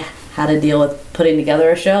if I had to deal with putting together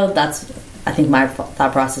a show. I think my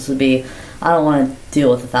thought process would be, I don't want to deal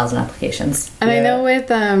with 1,000 applications. And I know with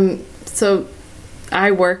so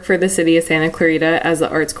I work for the city of Santa Clarita as the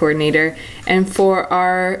arts coordinator, and for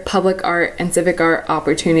our public art and civic art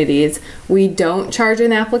opportunities, we don't charge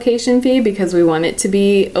an application fee because we want it to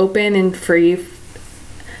be open and free,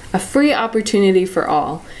 a free opportunity for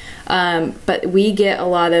all. But we get a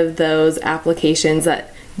lot of those applications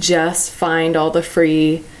that just find all the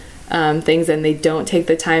free things, and they don't take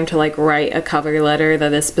the time to like write a cover letter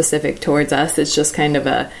that is specific towards us. It's just kind of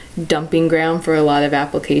a dumping ground for a lot of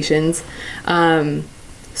applications.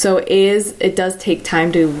 So it does take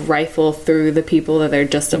time to rifle through the people that are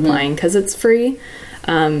just applying because it's free.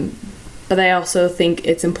 But I also think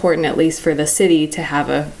it's important, at least for the city, to have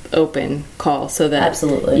a open call so that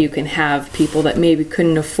you can have people that maybe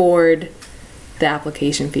couldn't afford the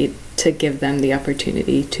application fee to give them the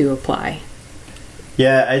opportunity to apply.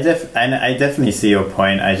 Yeah, I definitely see your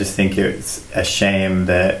point. I just think it's a shame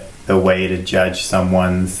that the way to judge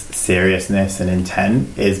someone's seriousness and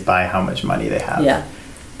intent is by how much money they have. Yeah.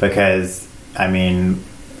 Because, I mean,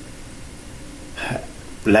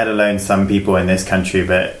 let alone some people in this country,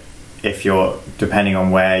 but if you're, depending on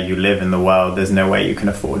where you live in the world, there's no way you can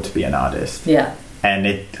afford to be an artist. Yeah. And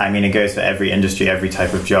it goes for every industry, every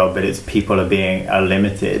type of job, but it's people are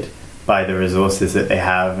limited by the resources that they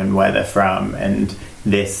have and where they're from, and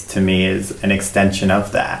this to me is an extension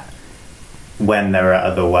of that when there are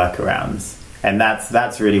other workarounds. And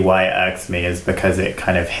that's really why it irks me, is because it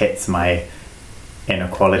kind of hits my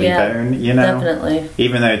inequality bone, you know. Definitely.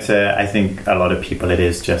 Even though I think a lot of people it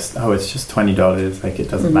is just, it's just $20, like it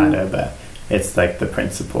doesn't matter, but it's like the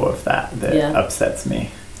principle of that upsets me.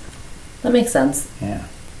 That makes sense. Yeah.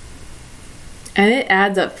 And it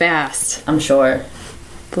adds up fast. I'm sure.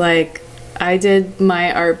 Like, I did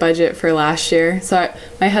my art budget for last year. So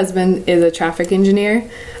my husband is a traffic engineer,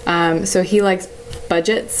 so he likes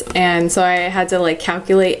budgets, and so I had to like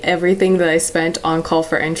calculate everything that I spent on call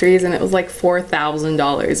for entries, and it was like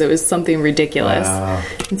 $4,000. It was something ridiculous. Wow.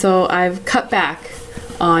 And so I've cut back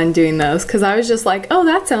on doing those because I was just like, oh,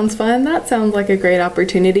 that sounds fun. That sounds like a great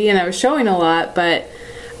opportunity, and I was showing a lot, but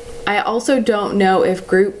I also don't know if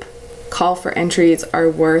group call for entries are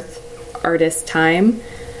worth artist time,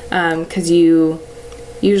 because you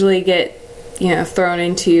usually get thrown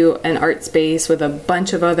into an art space with a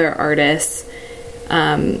bunch of other artists,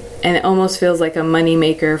 and it almost feels like a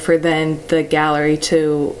moneymaker for then the gallery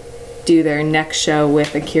to do their next show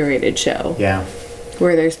with a curated show. Yeah.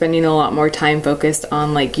 Where they're spending a lot more time focused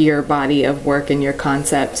on like your body of work and your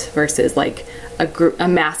concept versus like a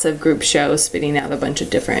massive group show spitting out a bunch of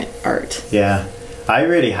different art. Yeah. I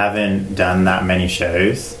really haven't done that many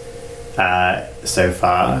shows so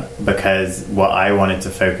far, because what I wanted to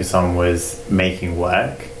focus on was making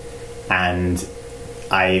work, and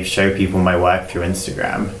I show people my work through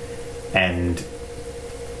Instagram, and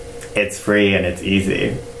it's free and it's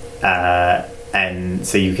easy, and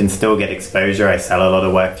so you can still get exposure. I sell a lot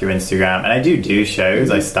of work through Instagram, and I do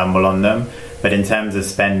shows. I stumble on them, but in terms of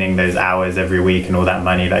spending those hours every week and all that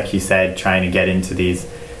money, like you said, trying to get into these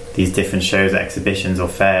different shows, exhibitions or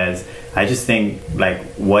fairs, I just think, like,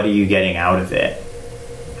 what are you getting out of it?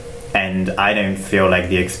 And I don't feel like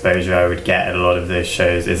the exposure I would get at a lot of those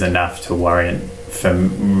shows is enough to warrant, for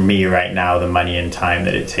me right now, the money and time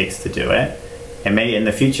that it takes to do it. It may in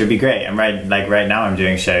the future be great. Right now I'm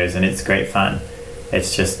doing shows and it's great fun.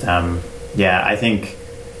 It's just I think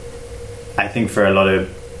for a lot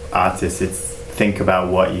of artists, it's think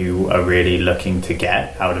about what you are really looking to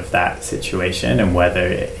get out of that situation and whether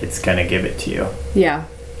it's going to give it to you. Yeah.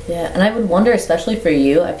 Yeah, and I would wonder, especially for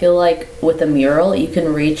you, I feel like with a mural, you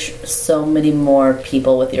can reach so many more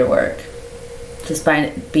people with your work. Just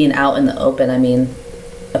by being out in the open, I mean,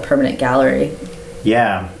 a permanent gallery.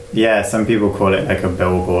 Yeah, some people call it like a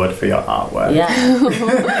billboard for your artwork. Yeah.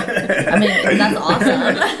 I mean, that's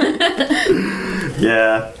awesome.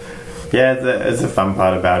 Yeah, it's a fun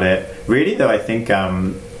part about it. Really, though, I think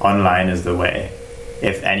online is the way.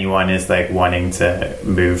 If anyone is like wanting to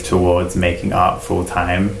move towards making art full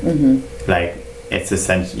time, like it's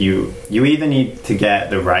essential. You either need to get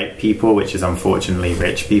the right people, which is unfortunately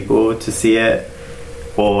rich people, to see it,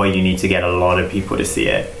 or you need to get a lot of people to see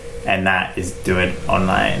it, and that is do it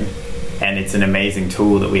online. And it's an amazing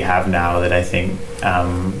tool that we have now that I think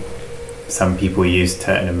some people use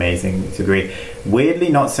to an amazing degree. Weirdly,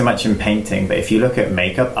 not so much in painting, but if you look at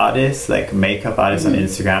makeup artists, like makeup artists on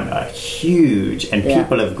Instagram are huge, and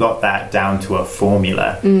people have got that down to a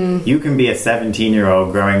formula. You can be a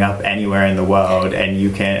 17-year-old growing up anywhere in the world, and you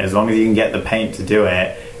can, as long as you can get the paint to do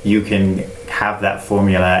it, you can have that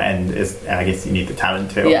formula, and I guess you need the talent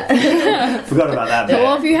too. Yeah. Forgot about that bit.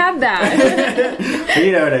 Well, if you have that. But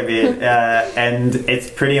you know what I mean. And it's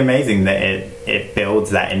pretty amazing that it builds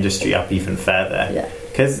that industry up even further. Yeah.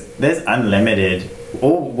 Because there's unlimited.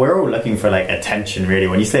 We're all looking for like attention, really.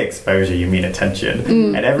 When you say exposure, you mean attention,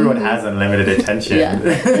 and everyone has unlimited attention.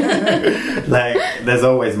 Like, there's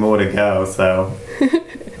always more to go. So.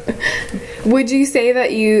 Would you say that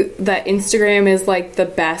Instagram is like the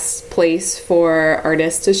best place for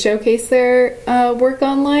artists to showcase their work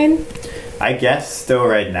online? I guess still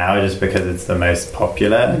right now, just because it's the most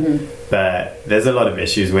popular. But there's a lot of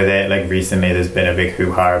issues with it. Like recently, there's been a big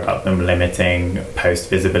hoo-ha about them limiting post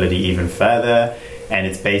visibility even further. And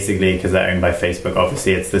it's basically because they're owned by Facebook.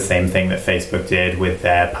 Obviously, it's the same thing that Facebook did with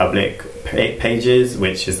their public pages,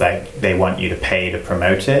 which is like they want you to pay to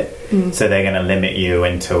promote it. So they're going to limit you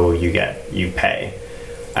until you pay.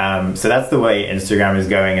 So that's the way Instagram is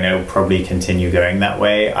going, and it'll probably continue going that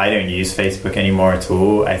way. I don't use Facebook anymore at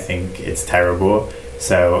all. I think it's terrible.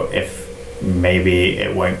 So if maybe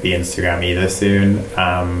it won't be Instagram either soon.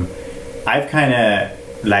 I've kind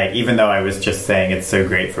of like, even though I was just saying it's so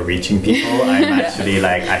great for reaching people, I'm actually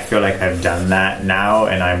like, I feel like I've done that now,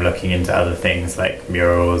 and I'm looking into other things like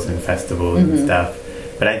murals and festivals and stuff.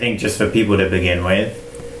 But I think just for people to begin with,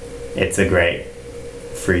 it's a great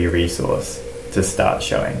free resource to start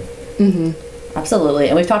showing. Absolutely.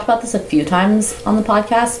 And we've talked about this a few times on the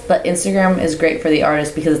podcast, but Instagram is great for the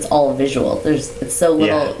artist because it's all visual. It's so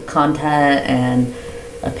little content and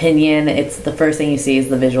opinion. It's the first thing you see is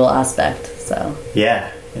the visual aspect. So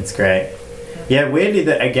yeah, it's great. Yeah, weirdly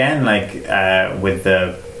that again, like with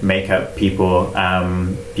the makeup people,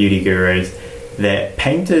 beauty gurus, the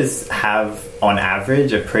painters have on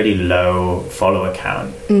average a pretty low follower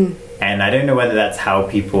count. And I don't know whether that's how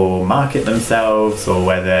people market themselves, or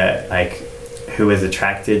whether like who is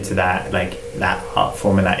attracted to that, like that art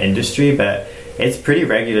form in that industry, but it's pretty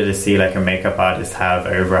regular to see like a makeup artist have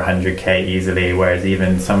over 100k easily, whereas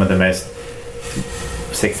even some of the most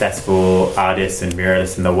successful artists and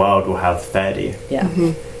muralists in the world will have 30. Yeah.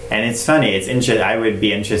 And it's funny, it's interesting. I would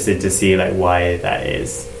be interested to see like why that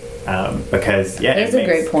is, because there's a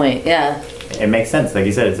great point. Yeah, it makes sense. Like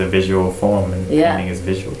you said, it's a visual form, and painting is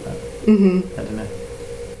visual. But I don't know.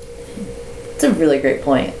 It's a really great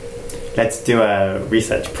point. Let's do a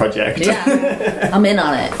research project. Yeah, I'm in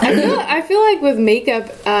on it. I feel like with makeup,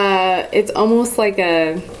 it's almost like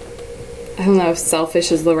I don't know if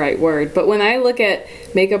selfish is the right word, but when I look at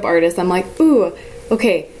makeup artists, I'm like, ooh,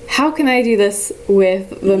 okay, how can I do this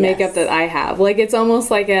with the makeup that I have? Like, it's almost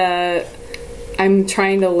like I'm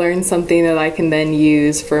trying to learn something that I can then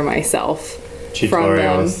use for myself.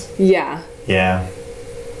 Tutorials. From them. Yeah. Yeah.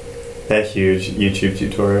 They're huge. YouTube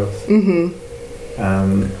tutorials.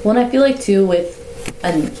 Well, and I feel like too with,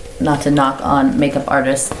 and not to knock on makeup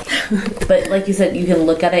artists, but like you said, you can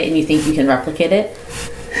look at it and you think you can replicate it.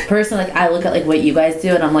 Personally, like I look at like what you guys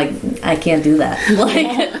do and I'm like, I can't do that.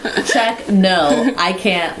 Like, check, no, I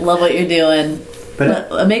can't. Love what you're doing.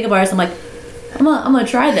 But a makeup artist, I'm like, I'm gonna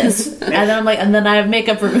try this, and then I'm like, and then I have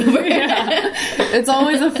makeup remover. It's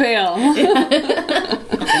always a fail.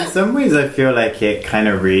 In some ways, I feel like it kind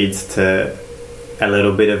of reads to a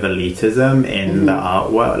little bit of elitism in the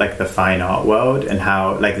art world, like the fine art world, and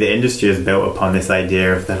how like the industry is built upon this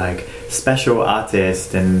idea of the like special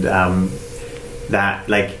artist, and that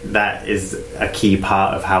is a key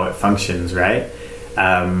part of how it functions, right?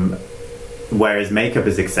 Whereas makeup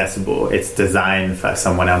is accessible, it's designed for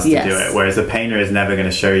someone else to do it. Whereas a painter is never going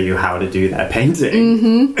to show you how to do that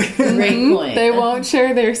painting. Great point. They won't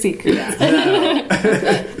share their secrets.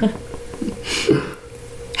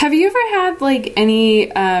 Have you ever had like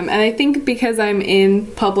any, and I think because I'm in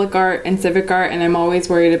public art and civic art and I'm always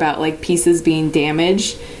worried about like pieces being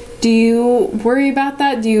damaged, do you worry about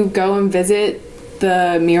that? Do you go and visit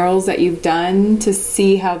the murals that you've done to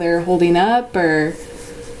see how they're holding up, or?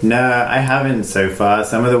 No, I haven't so far.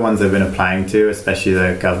 Some of the ones I've been applying to, especially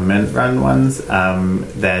the government-run ones,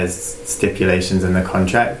 there's stipulations in the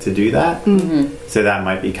contract to do that. So that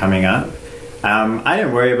might be coming up. I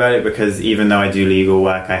don't worry about it because even though I do legal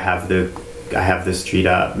work, I have the street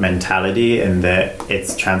art mentality in that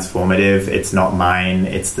it's transformative. It's not mine.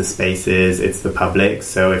 It's the spaces. It's the public.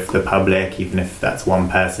 So if the public, even if that's one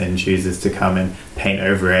person, chooses to come and paint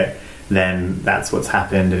over it, then that's what's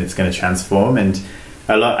happened, and it's going to transform. And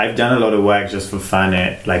I've done a lot of work just for fun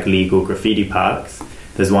at like legal graffiti parks.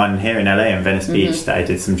 There's one here in LA in Venice Beach that I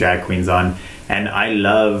did some drag queens on, and I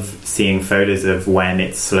love seeing photos of when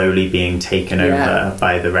it's slowly being taken over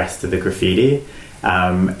by the rest of the graffiti,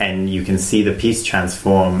 and you can see the piece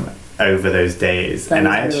transform over those days. And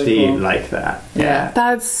I actually really cool. like that. Yeah,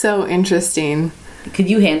 that's so interesting. Could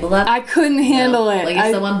you handle that? I couldn't handle it. Like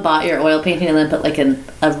if someone bought your oil painting and then put like a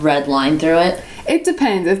red line through it? It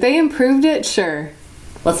depends. If they improved it, sure.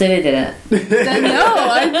 Let's say they didn't. Then no,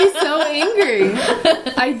 I'd be so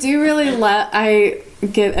angry. I do really I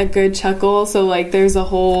get a good chuckle. So like there's a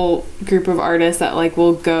whole group of artists that like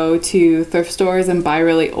will go to thrift stores and buy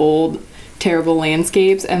really old, terrible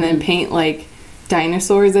landscapes and then paint like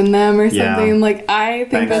dinosaurs in them or something. Like I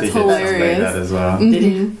think that's hilarious. That as well.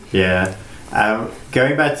 Yeah.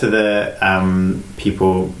 Going back to the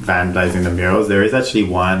people vandalizing the murals, there is actually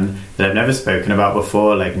one that I've never spoken about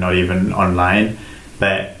before, like not even online.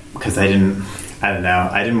 But because I didn't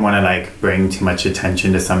want to like bring too much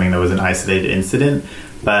attention to something that was an isolated incident.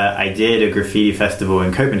 But I did a graffiti festival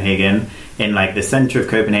in Copenhagen, in like the center of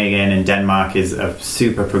Copenhagen, and Denmark is a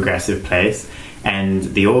super progressive place. And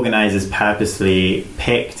the organizers purposely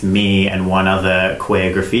picked me and one other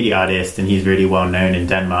queer graffiti artist, and he's really well known in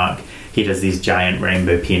Denmark. He does these giant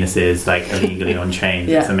rainbow penises like illegally on chains.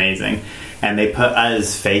 It's amazing. And they put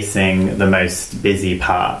us facing the most busy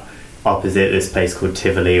part, opposite this place called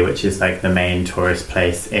Tivoli, which is like the main tourist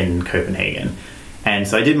place in Copenhagen. And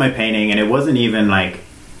so I did my painting, and it wasn't even like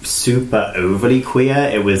super overly queer.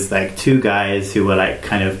 It was like two guys who were like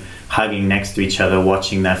kind of hugging next to each other,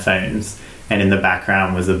 watching their phones, and in the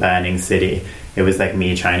background was a burning city. It was like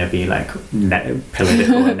me trying to be like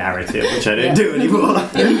political and narrative, which I don't do anymore.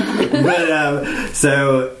 But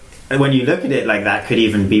so when you look at it, like that could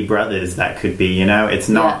even be brothers. That could be, you know, it's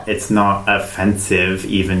not offensive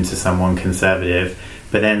even to someone conservative.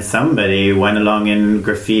 But then somebody went along and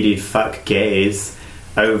graffitied "fuck gays"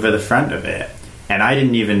 over the front of it, and I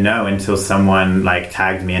didn't even know until someone like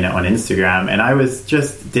tagged me in it on Instagram, and I was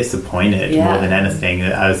just disappointed more than anything.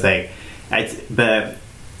 I was like, but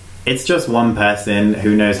it's just one person.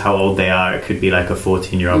 Who knows how old they are? It could be like a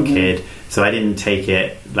 14-year-old kid. So I didn't take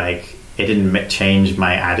it like. It didn't change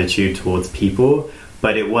my attitude towards people,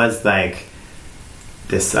 but it was like,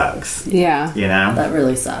 this sucks. Yeah. You know? That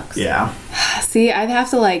really sucks. Yeah. See, I'd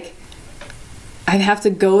have to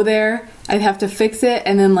go there, I'd have to fix it,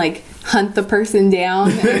 and then like hunt the person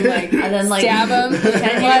down and like and then, like, stab them.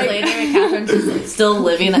 10 years later, Catherine's still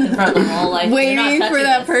living in front of the wall, like waiting for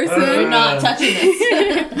that person. You're not touching this.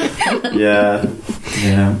 Yeah.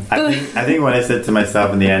 I think what I said to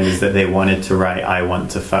myself in the end is that they wanted to write "I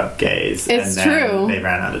want to fuck gays." It's and then true. They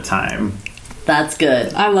ran out of time. That's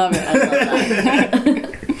good. I love it. I love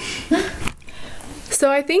that. So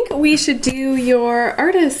I think we should do your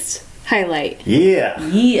artist highlight. Yeah.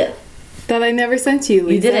 That I never sent to you,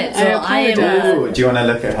 Lisa. You didn't. So I apologize. Ooh, do you want to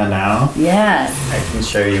look at her now? Yes. I can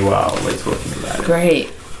show you while we're talking about it. Great.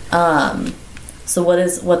 So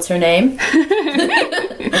what's her name?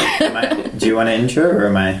 Do you want an intro or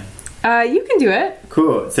am I? You can do it.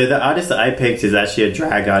 Cool. So the artist that I picked is actually a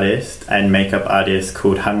drag artist and makeup artist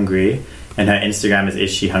called Hungry, and her Instagram is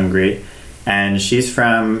She Hungry, and she's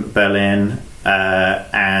from Berlin,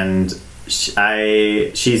 and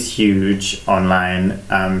she's huge online.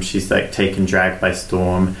 She's like taken drag by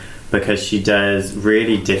storm because she does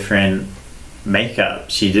really different makeup.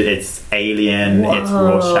 It's alien. Whoa. It's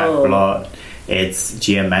Rorschach blot. It's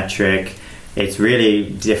geometric. It's really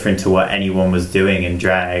different to what anyone was doing in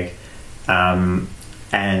drag. And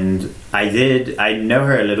I know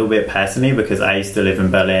her a little bit personally because I used to live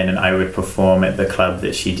in Berlin and I would perform at the club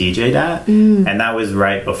that she DJ'd at. And that was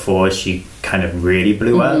right before she kind of really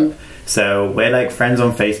blew up. So we're like friends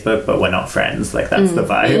on Facebook, but we're not friends. Like that's the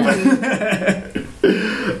vibe.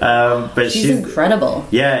 But she's incredible.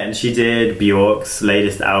 Yeah, and she did Bjork's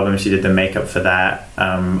latest album. She did the makeup for that.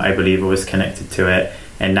 I believe it was connected to it.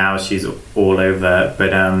 And now she's all over.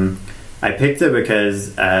 But I picked her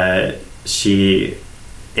because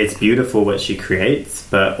it's beautiful what she creates,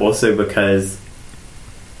 but also because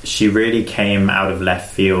she really came out of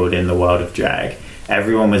left field in the world of drag.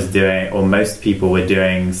 everyone was doing, or most people were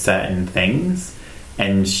doing certain things,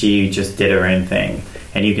 and she just did her own thing.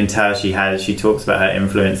 And you can tell she talks about her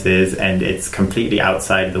influences, and it's completely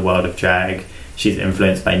outside of the world of drag. She's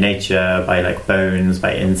influenced by nature, by like bones,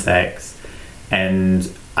 by insects, and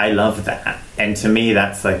I love that. And to me,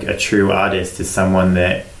 that's like a true artist is someone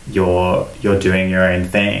that you're doing your own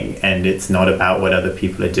thing, and it's not about what other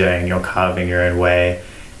people are doing. You're carving your own way,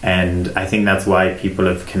 and I think that's why people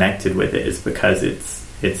have connected with it, is because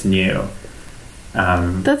it's new.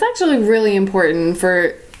 That's actually really important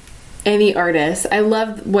for any artist. I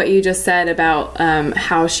love what you just said about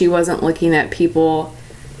how she wasn't looking at people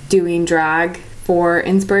doing drag for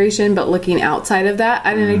inspiration, but looking outside of that.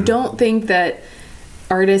 And I don't think that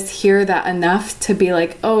artists hear that enough to be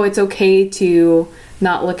like, oh, it's okay to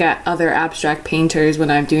not look at other abstract painters when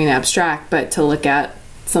I'm doing abstract, but to look at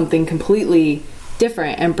something completely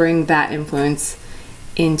different and bring that influence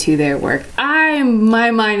into their work.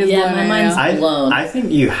 My mind is blown. My mind's blown. I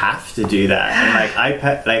think you have to do that.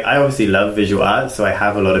 And I obviously love visual art, so I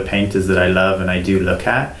have a lot of painters that I love and I do look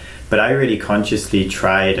at, but I really consciously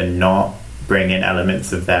try to not bring in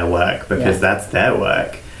elements of their work, because that's their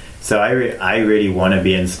work. So I really want to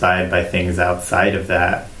be inspired by things outside of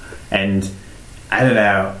that. And I don't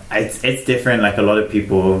know, it's different. Like, a lot of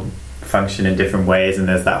people function in different ways, and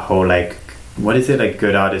there's that whole like, what is it, like,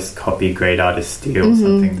 good artists copy, great artists steal,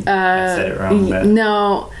 something. I said it wrong, but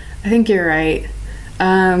no, I think you're right.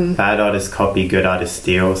 Bad artists copy, good artists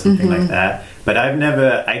steal, something like that. But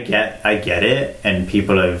I get it, and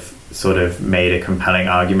people have sort of made a compelling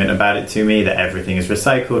argument about it to me, that everything is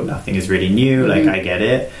recycled, nothing is really new. Like, I get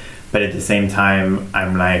it, but at the same time,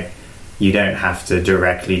 I'm like, you don't have to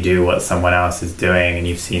directly do what someone else is doing and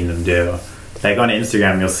you've seen them do. Like, on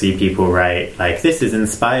Instagram, you'll see people write, like, this is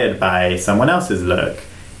inspired by someone else's look.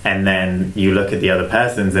 And then you look at the other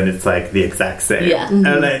person's and it's, like, the exact same. Yeah.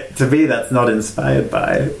 And, like, to me, that's not inspired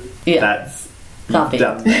by. Yeah. That's copy.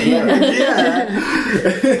 done. I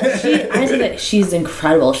think that she's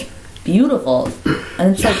incredible. She's beautiful.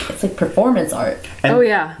 And it's like performance art.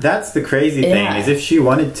 And that's the crazy thing, is if she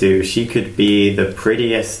wanted to, she could be the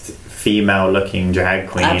prettiest female-looking drag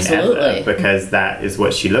queen ever, because that is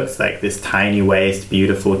what she looks like, this tiny waist,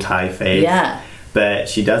 beautiful Thai face. Yeah. But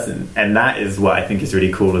she doesn't, and that is what I think is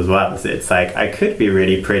really cool as well. Is it's like, I could be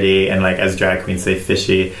really pretty and, like, as drag queens say,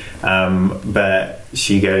 fishy, but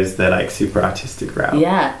she goes the, like, super artistic route.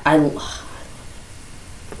 Yeah,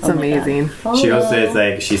 It's amazing. She also is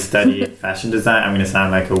like, she studied fashion design. I'm going to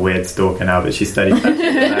sound like a weird stalker now, but she studied fashion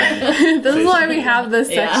design. This is why we have this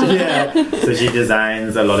section. Yeah. So she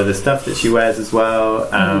designs a lot of the stuff that she wears as well.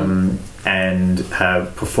 And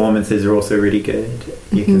her performances are also really good.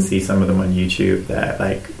 You can see some of them on YouTube. They're,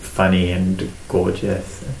 like, funny and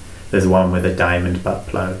gorgeous. There's one with a diamond butt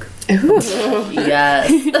plug.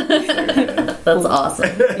 Yes. That's awesome.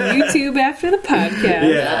 YouTube after the podcast.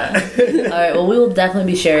 Yeah. All right, well, we will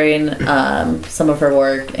definitely be sharing some of her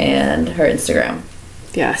work and her Instagram.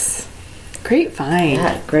 Yes. Great find.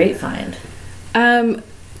 Yeah, great find.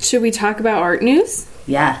 Should we talk about art news?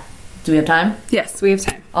 Yeah. Do we have time? Yes, we have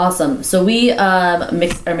time. Awesome. So we are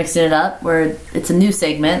mixing it up. It's a new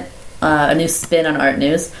segment, a new spin on art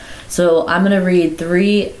news. So I'm going to read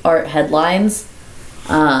 3 art headlines,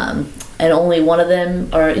 and only one of them,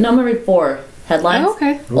 I'm going to read 4 headlines. Oh,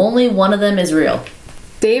 okay. Only one of them is real.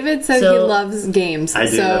 David said he loves games, I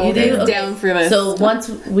do so love he's games. down for this. So once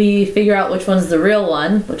we figure out which one's the real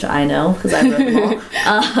one, which I know because I wrote them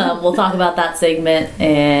all, we'll talk about that segment.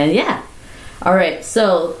 And yeah. All right.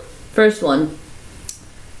 So first one.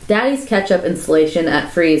 Daddy's ketchup installation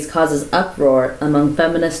at Freeze causes uproar among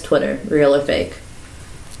feminist Twitter. Real or fake?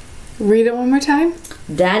 Read it one more time.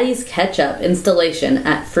 Daddy's ketchup installation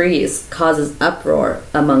at Freeze causes uproar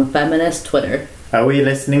among feminist Twitter. Are we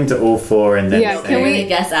listening to all 4 and then Yeah, Can we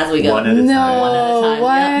guess as we go? one at a time? No, One at a time,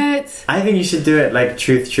 what? yeah. I think you should do it like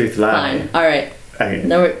truth, lie. Fine. All right. Okay.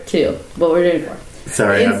 Number 2. What we're doing for?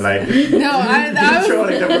 Sorry, I'm like... No, that was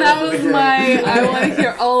Controlling I want to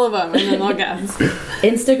hear all of them, and then I'll guess.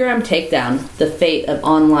 Instagram takedown, the fate of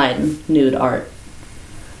online nude art.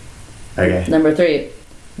 Okay. Number 3.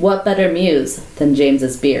 What better muse than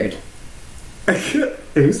James's beard?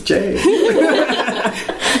 Who's James?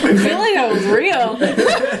 I feel like that was real.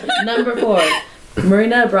 Number 4.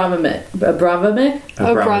 Marina Abramovich.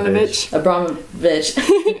 Abramovich.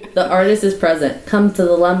 The artist is present. Come to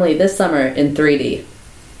the Lumley this summer in 3D.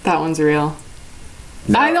 That one's real.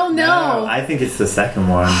 No, I don't know. No, I think it's the second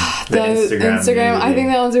one. The Instagram. I think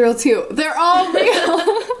that one's real too. They're all real.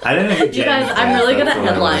 I don't know who You guys, I'm really good at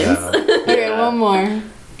headlines. Okay, one more.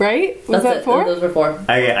 right? Was That's that it. 4? Those were 4.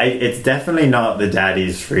 Okay, it's definitely not the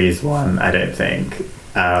Daddy's Freeze one, I don't think.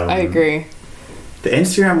 I agree. The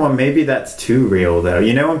Instagram one, maybe that's too real, though.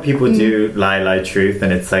 You know when people do Lie Truth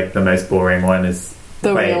and it's like the most boring one is...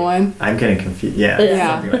 The real one? I'm getting confused. Yeah,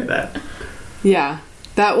 Yeah. something like that. Yeah.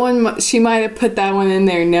 That one, she might have put that one in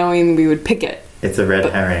there knowing we would pick it. It's a red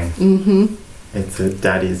herring. Mm-hmm. It's a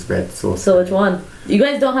Daddy's red sauce. So which one? You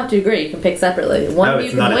guys don't have to agree. You can pick separately. One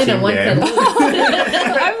you can win and one can lose.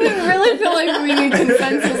 I really feel like we need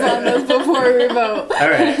consensus on this before we vote. All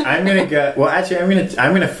right, I'm gonna go. Well, actually,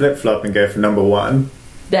 I'm gonna flip flop and go for number 1.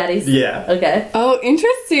 Daddy's? Yeah. Okay. Oh,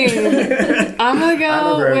 interesting. I'm gonna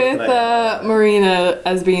go with Marina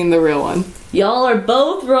as being the real one. Y'all are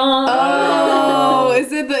both wrong. Oh,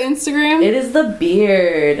 is it the Instagram? It is the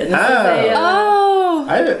beard. And this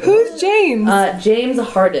is who's James? James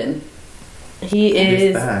Harden. He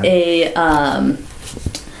is a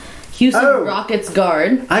Houston Rockets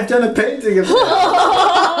guard. I've done a painting of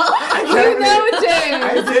that. You know James.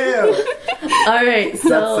 I do. All right,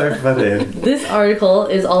 so That's so funny. this article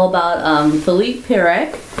is all about Philippe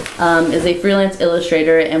Pirek, is a freelance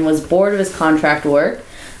illustrator and was bored of his contract work.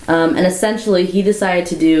 And essentially, he decided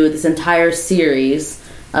to do this entire series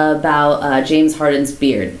about James Harden's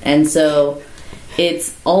beard. And so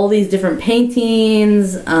it's all these different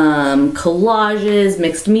paintings, collages,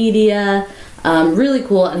 mixed media, really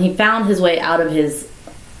cool. And he found his way out of his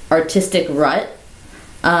artistic rut.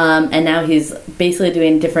 And now he's basically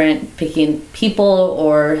doing picking people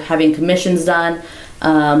or having commissions done,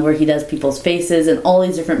 where he does people's faces in all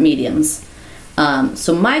these different mediums.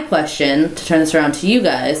 So my question, to turn this around to you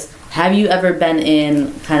guys, have you ever been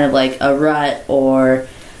in kind of like a rut or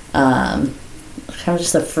kind of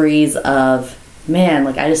just a freeze of, man,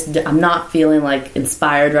 like I'm not feeling like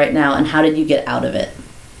inspired right now, and how did you get out of it?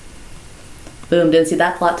 Boom, didn't see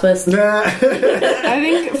that plot twist? I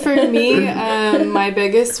think for me, my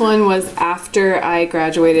biggest one was after I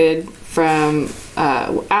graduated from,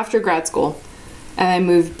 after grad school, and I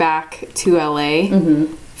moved back to LA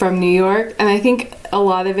from New York. And I think a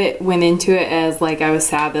lot of it went into it as like I was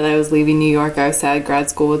sad that I was leaving New York. I was sad grad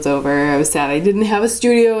school was over. I was sad I didn't have a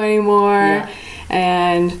studio anymore. Yeah.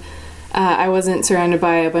 And I wasn't surrounded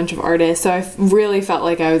by a bunch of artists. So I really felt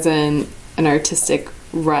like I was in an artistic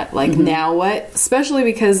rut. Like, now what? Especially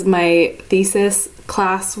because my thesis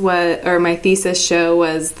class my thesis show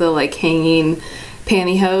was the like hanging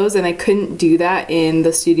pantyhose, and I couldn't do that in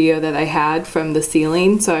the studio that I had from the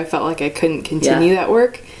ceiling, so I felt like I couldn't continue that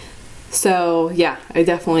work. So yeah, I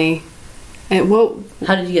definitely. And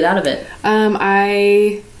how did you get out of it?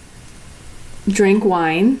 I drank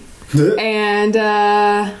wine, and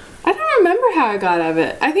I don't remember how I got out of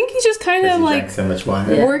it. I think you just kind of like so much wine.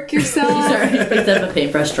 Work yourself. You picked up a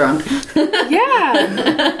paintbrush drunk.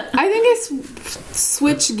 Yeah, I think I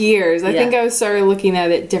switched gears. I think I started looking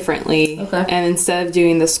at it differently. Okay. And instead of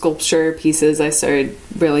doing the sculpture pieces, I started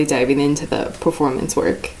really diving into the performance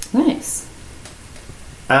work. Nice.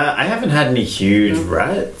 I haven't had any huge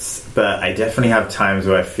ruts, but I definitely have times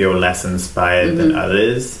where I feel less inspired than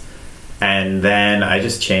others. And then I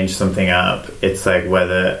just change something up. It's like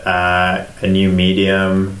whether a new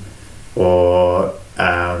medium or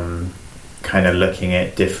kind of looking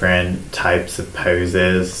at different types of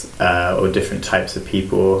poses or different types of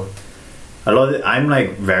people. I'm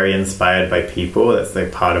like very inspired by people. That's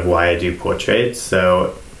like part of why I do portraits.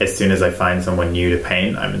 So as soon as I find someone new to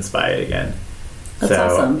paint, I'm inspired again. That's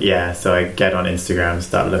awesome. Yeah, so I get on Instagram and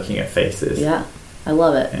start looking at faces. Yeah, I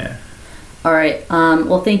love it. Yeah. All right.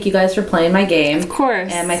 Well, thank you guys for playing my game. Of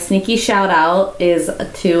course. And my sneaky shout out is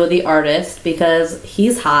to the artist because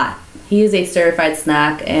he's hot. He is a certified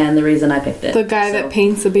snack, and the reason I picked it. The guy that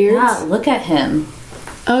paints the beards? Yeah, look at him.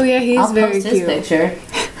 Oh, yeah, he's very cute. I'll post his picture.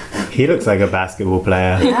 He looks like a basketball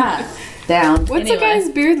player. Yeah. Down. What's the guy's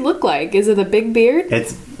beard look like? Is it a big beard?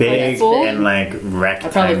 It's big and like rectangle.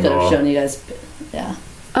 I probably could have shown you guys. Yeah.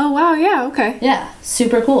 Oh, wow. Yeah, okay. Yeah.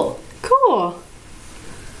 Super cool. Cool.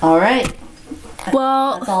 All right.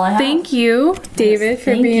 Well, that's all I have. Thank you, David,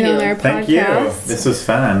 for being on our podcast. Thank you. This was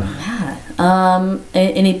fun. Yeah.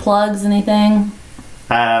 Any plugs, anything?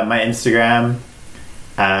 My Instagram,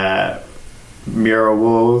 mural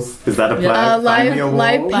walls. Is that a plug?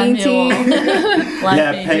 Live painting.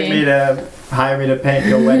 Hire me to paint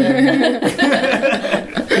your wedding.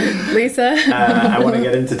 Lisa. I want to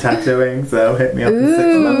get into tattooing, so hit me up in 6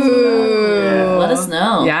 months. Yeah. Let us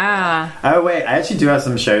know. Yeah. Oh wait, I actually do have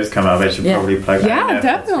some shows come up. I should probably plug. Yeah,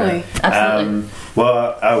 definitely. Absolutely.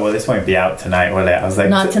 Well, this won't be out tonight, will it? I was like,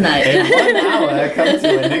 not tonight. In 1 hour, come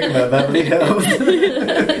to Enigma Beverly Hills.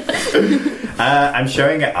 I'm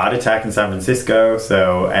showing at Art Attack in San Francisco,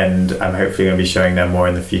 and I'm hopefully going to be showing them more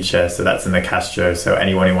in the future. So that's in the Castro. So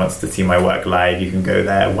anyone who wants to see my work live, you can go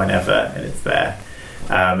there whenever, and it's there.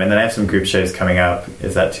 And then I have some group shows coming up.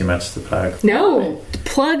 Is that too much to plug? No,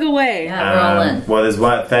 plug away. Yeah, we're all in. Well, there's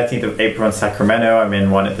one 13th of April in Sacramento. I'm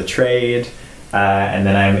in one at the Trade. And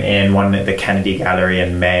then I'm in one at the Kennedy Gallery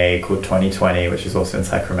in May called 2020, which is also in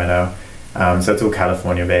Sacramento. So it's all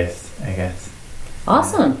California based, I guess.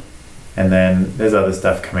 Awesome. And then there's other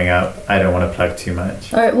stuff coming up. I don't want to plug too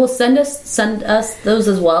much. All right, well, send us those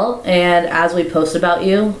as well. And as we post about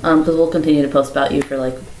you, because we'll continue to post about you for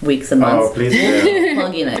like weeks and months. Oh, please do.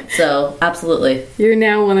 Plugging it. So absolutely. You're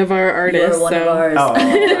now one of our artists. You're one of ours. Oh,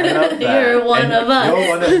 I love that. You're one of us. You're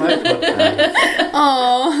one of my podcasts.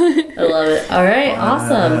 Aw. I love it. All right,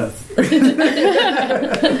 awesome.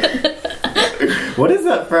 What is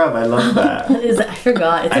that from? I love that. What is it? I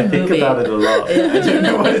forgot. It's a I think movie. about it a lot. I don't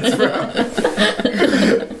know what it's from.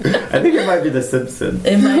 I think it might be The Simpsons.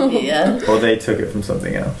 It might be, yeah. Or they took it from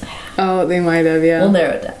something else. Oh, they might have, yeah. We'll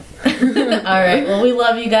narrow it down. All right. Well, we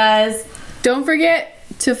love you guys. Don't forget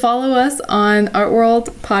to follow us on Art World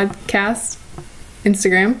Podcast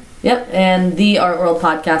Instagram. Yep, and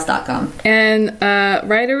theartworldpodcast.com. And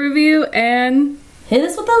write a review and Hit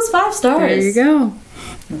us with those 5 stars. there you go.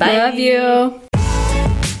 Bye. Love you.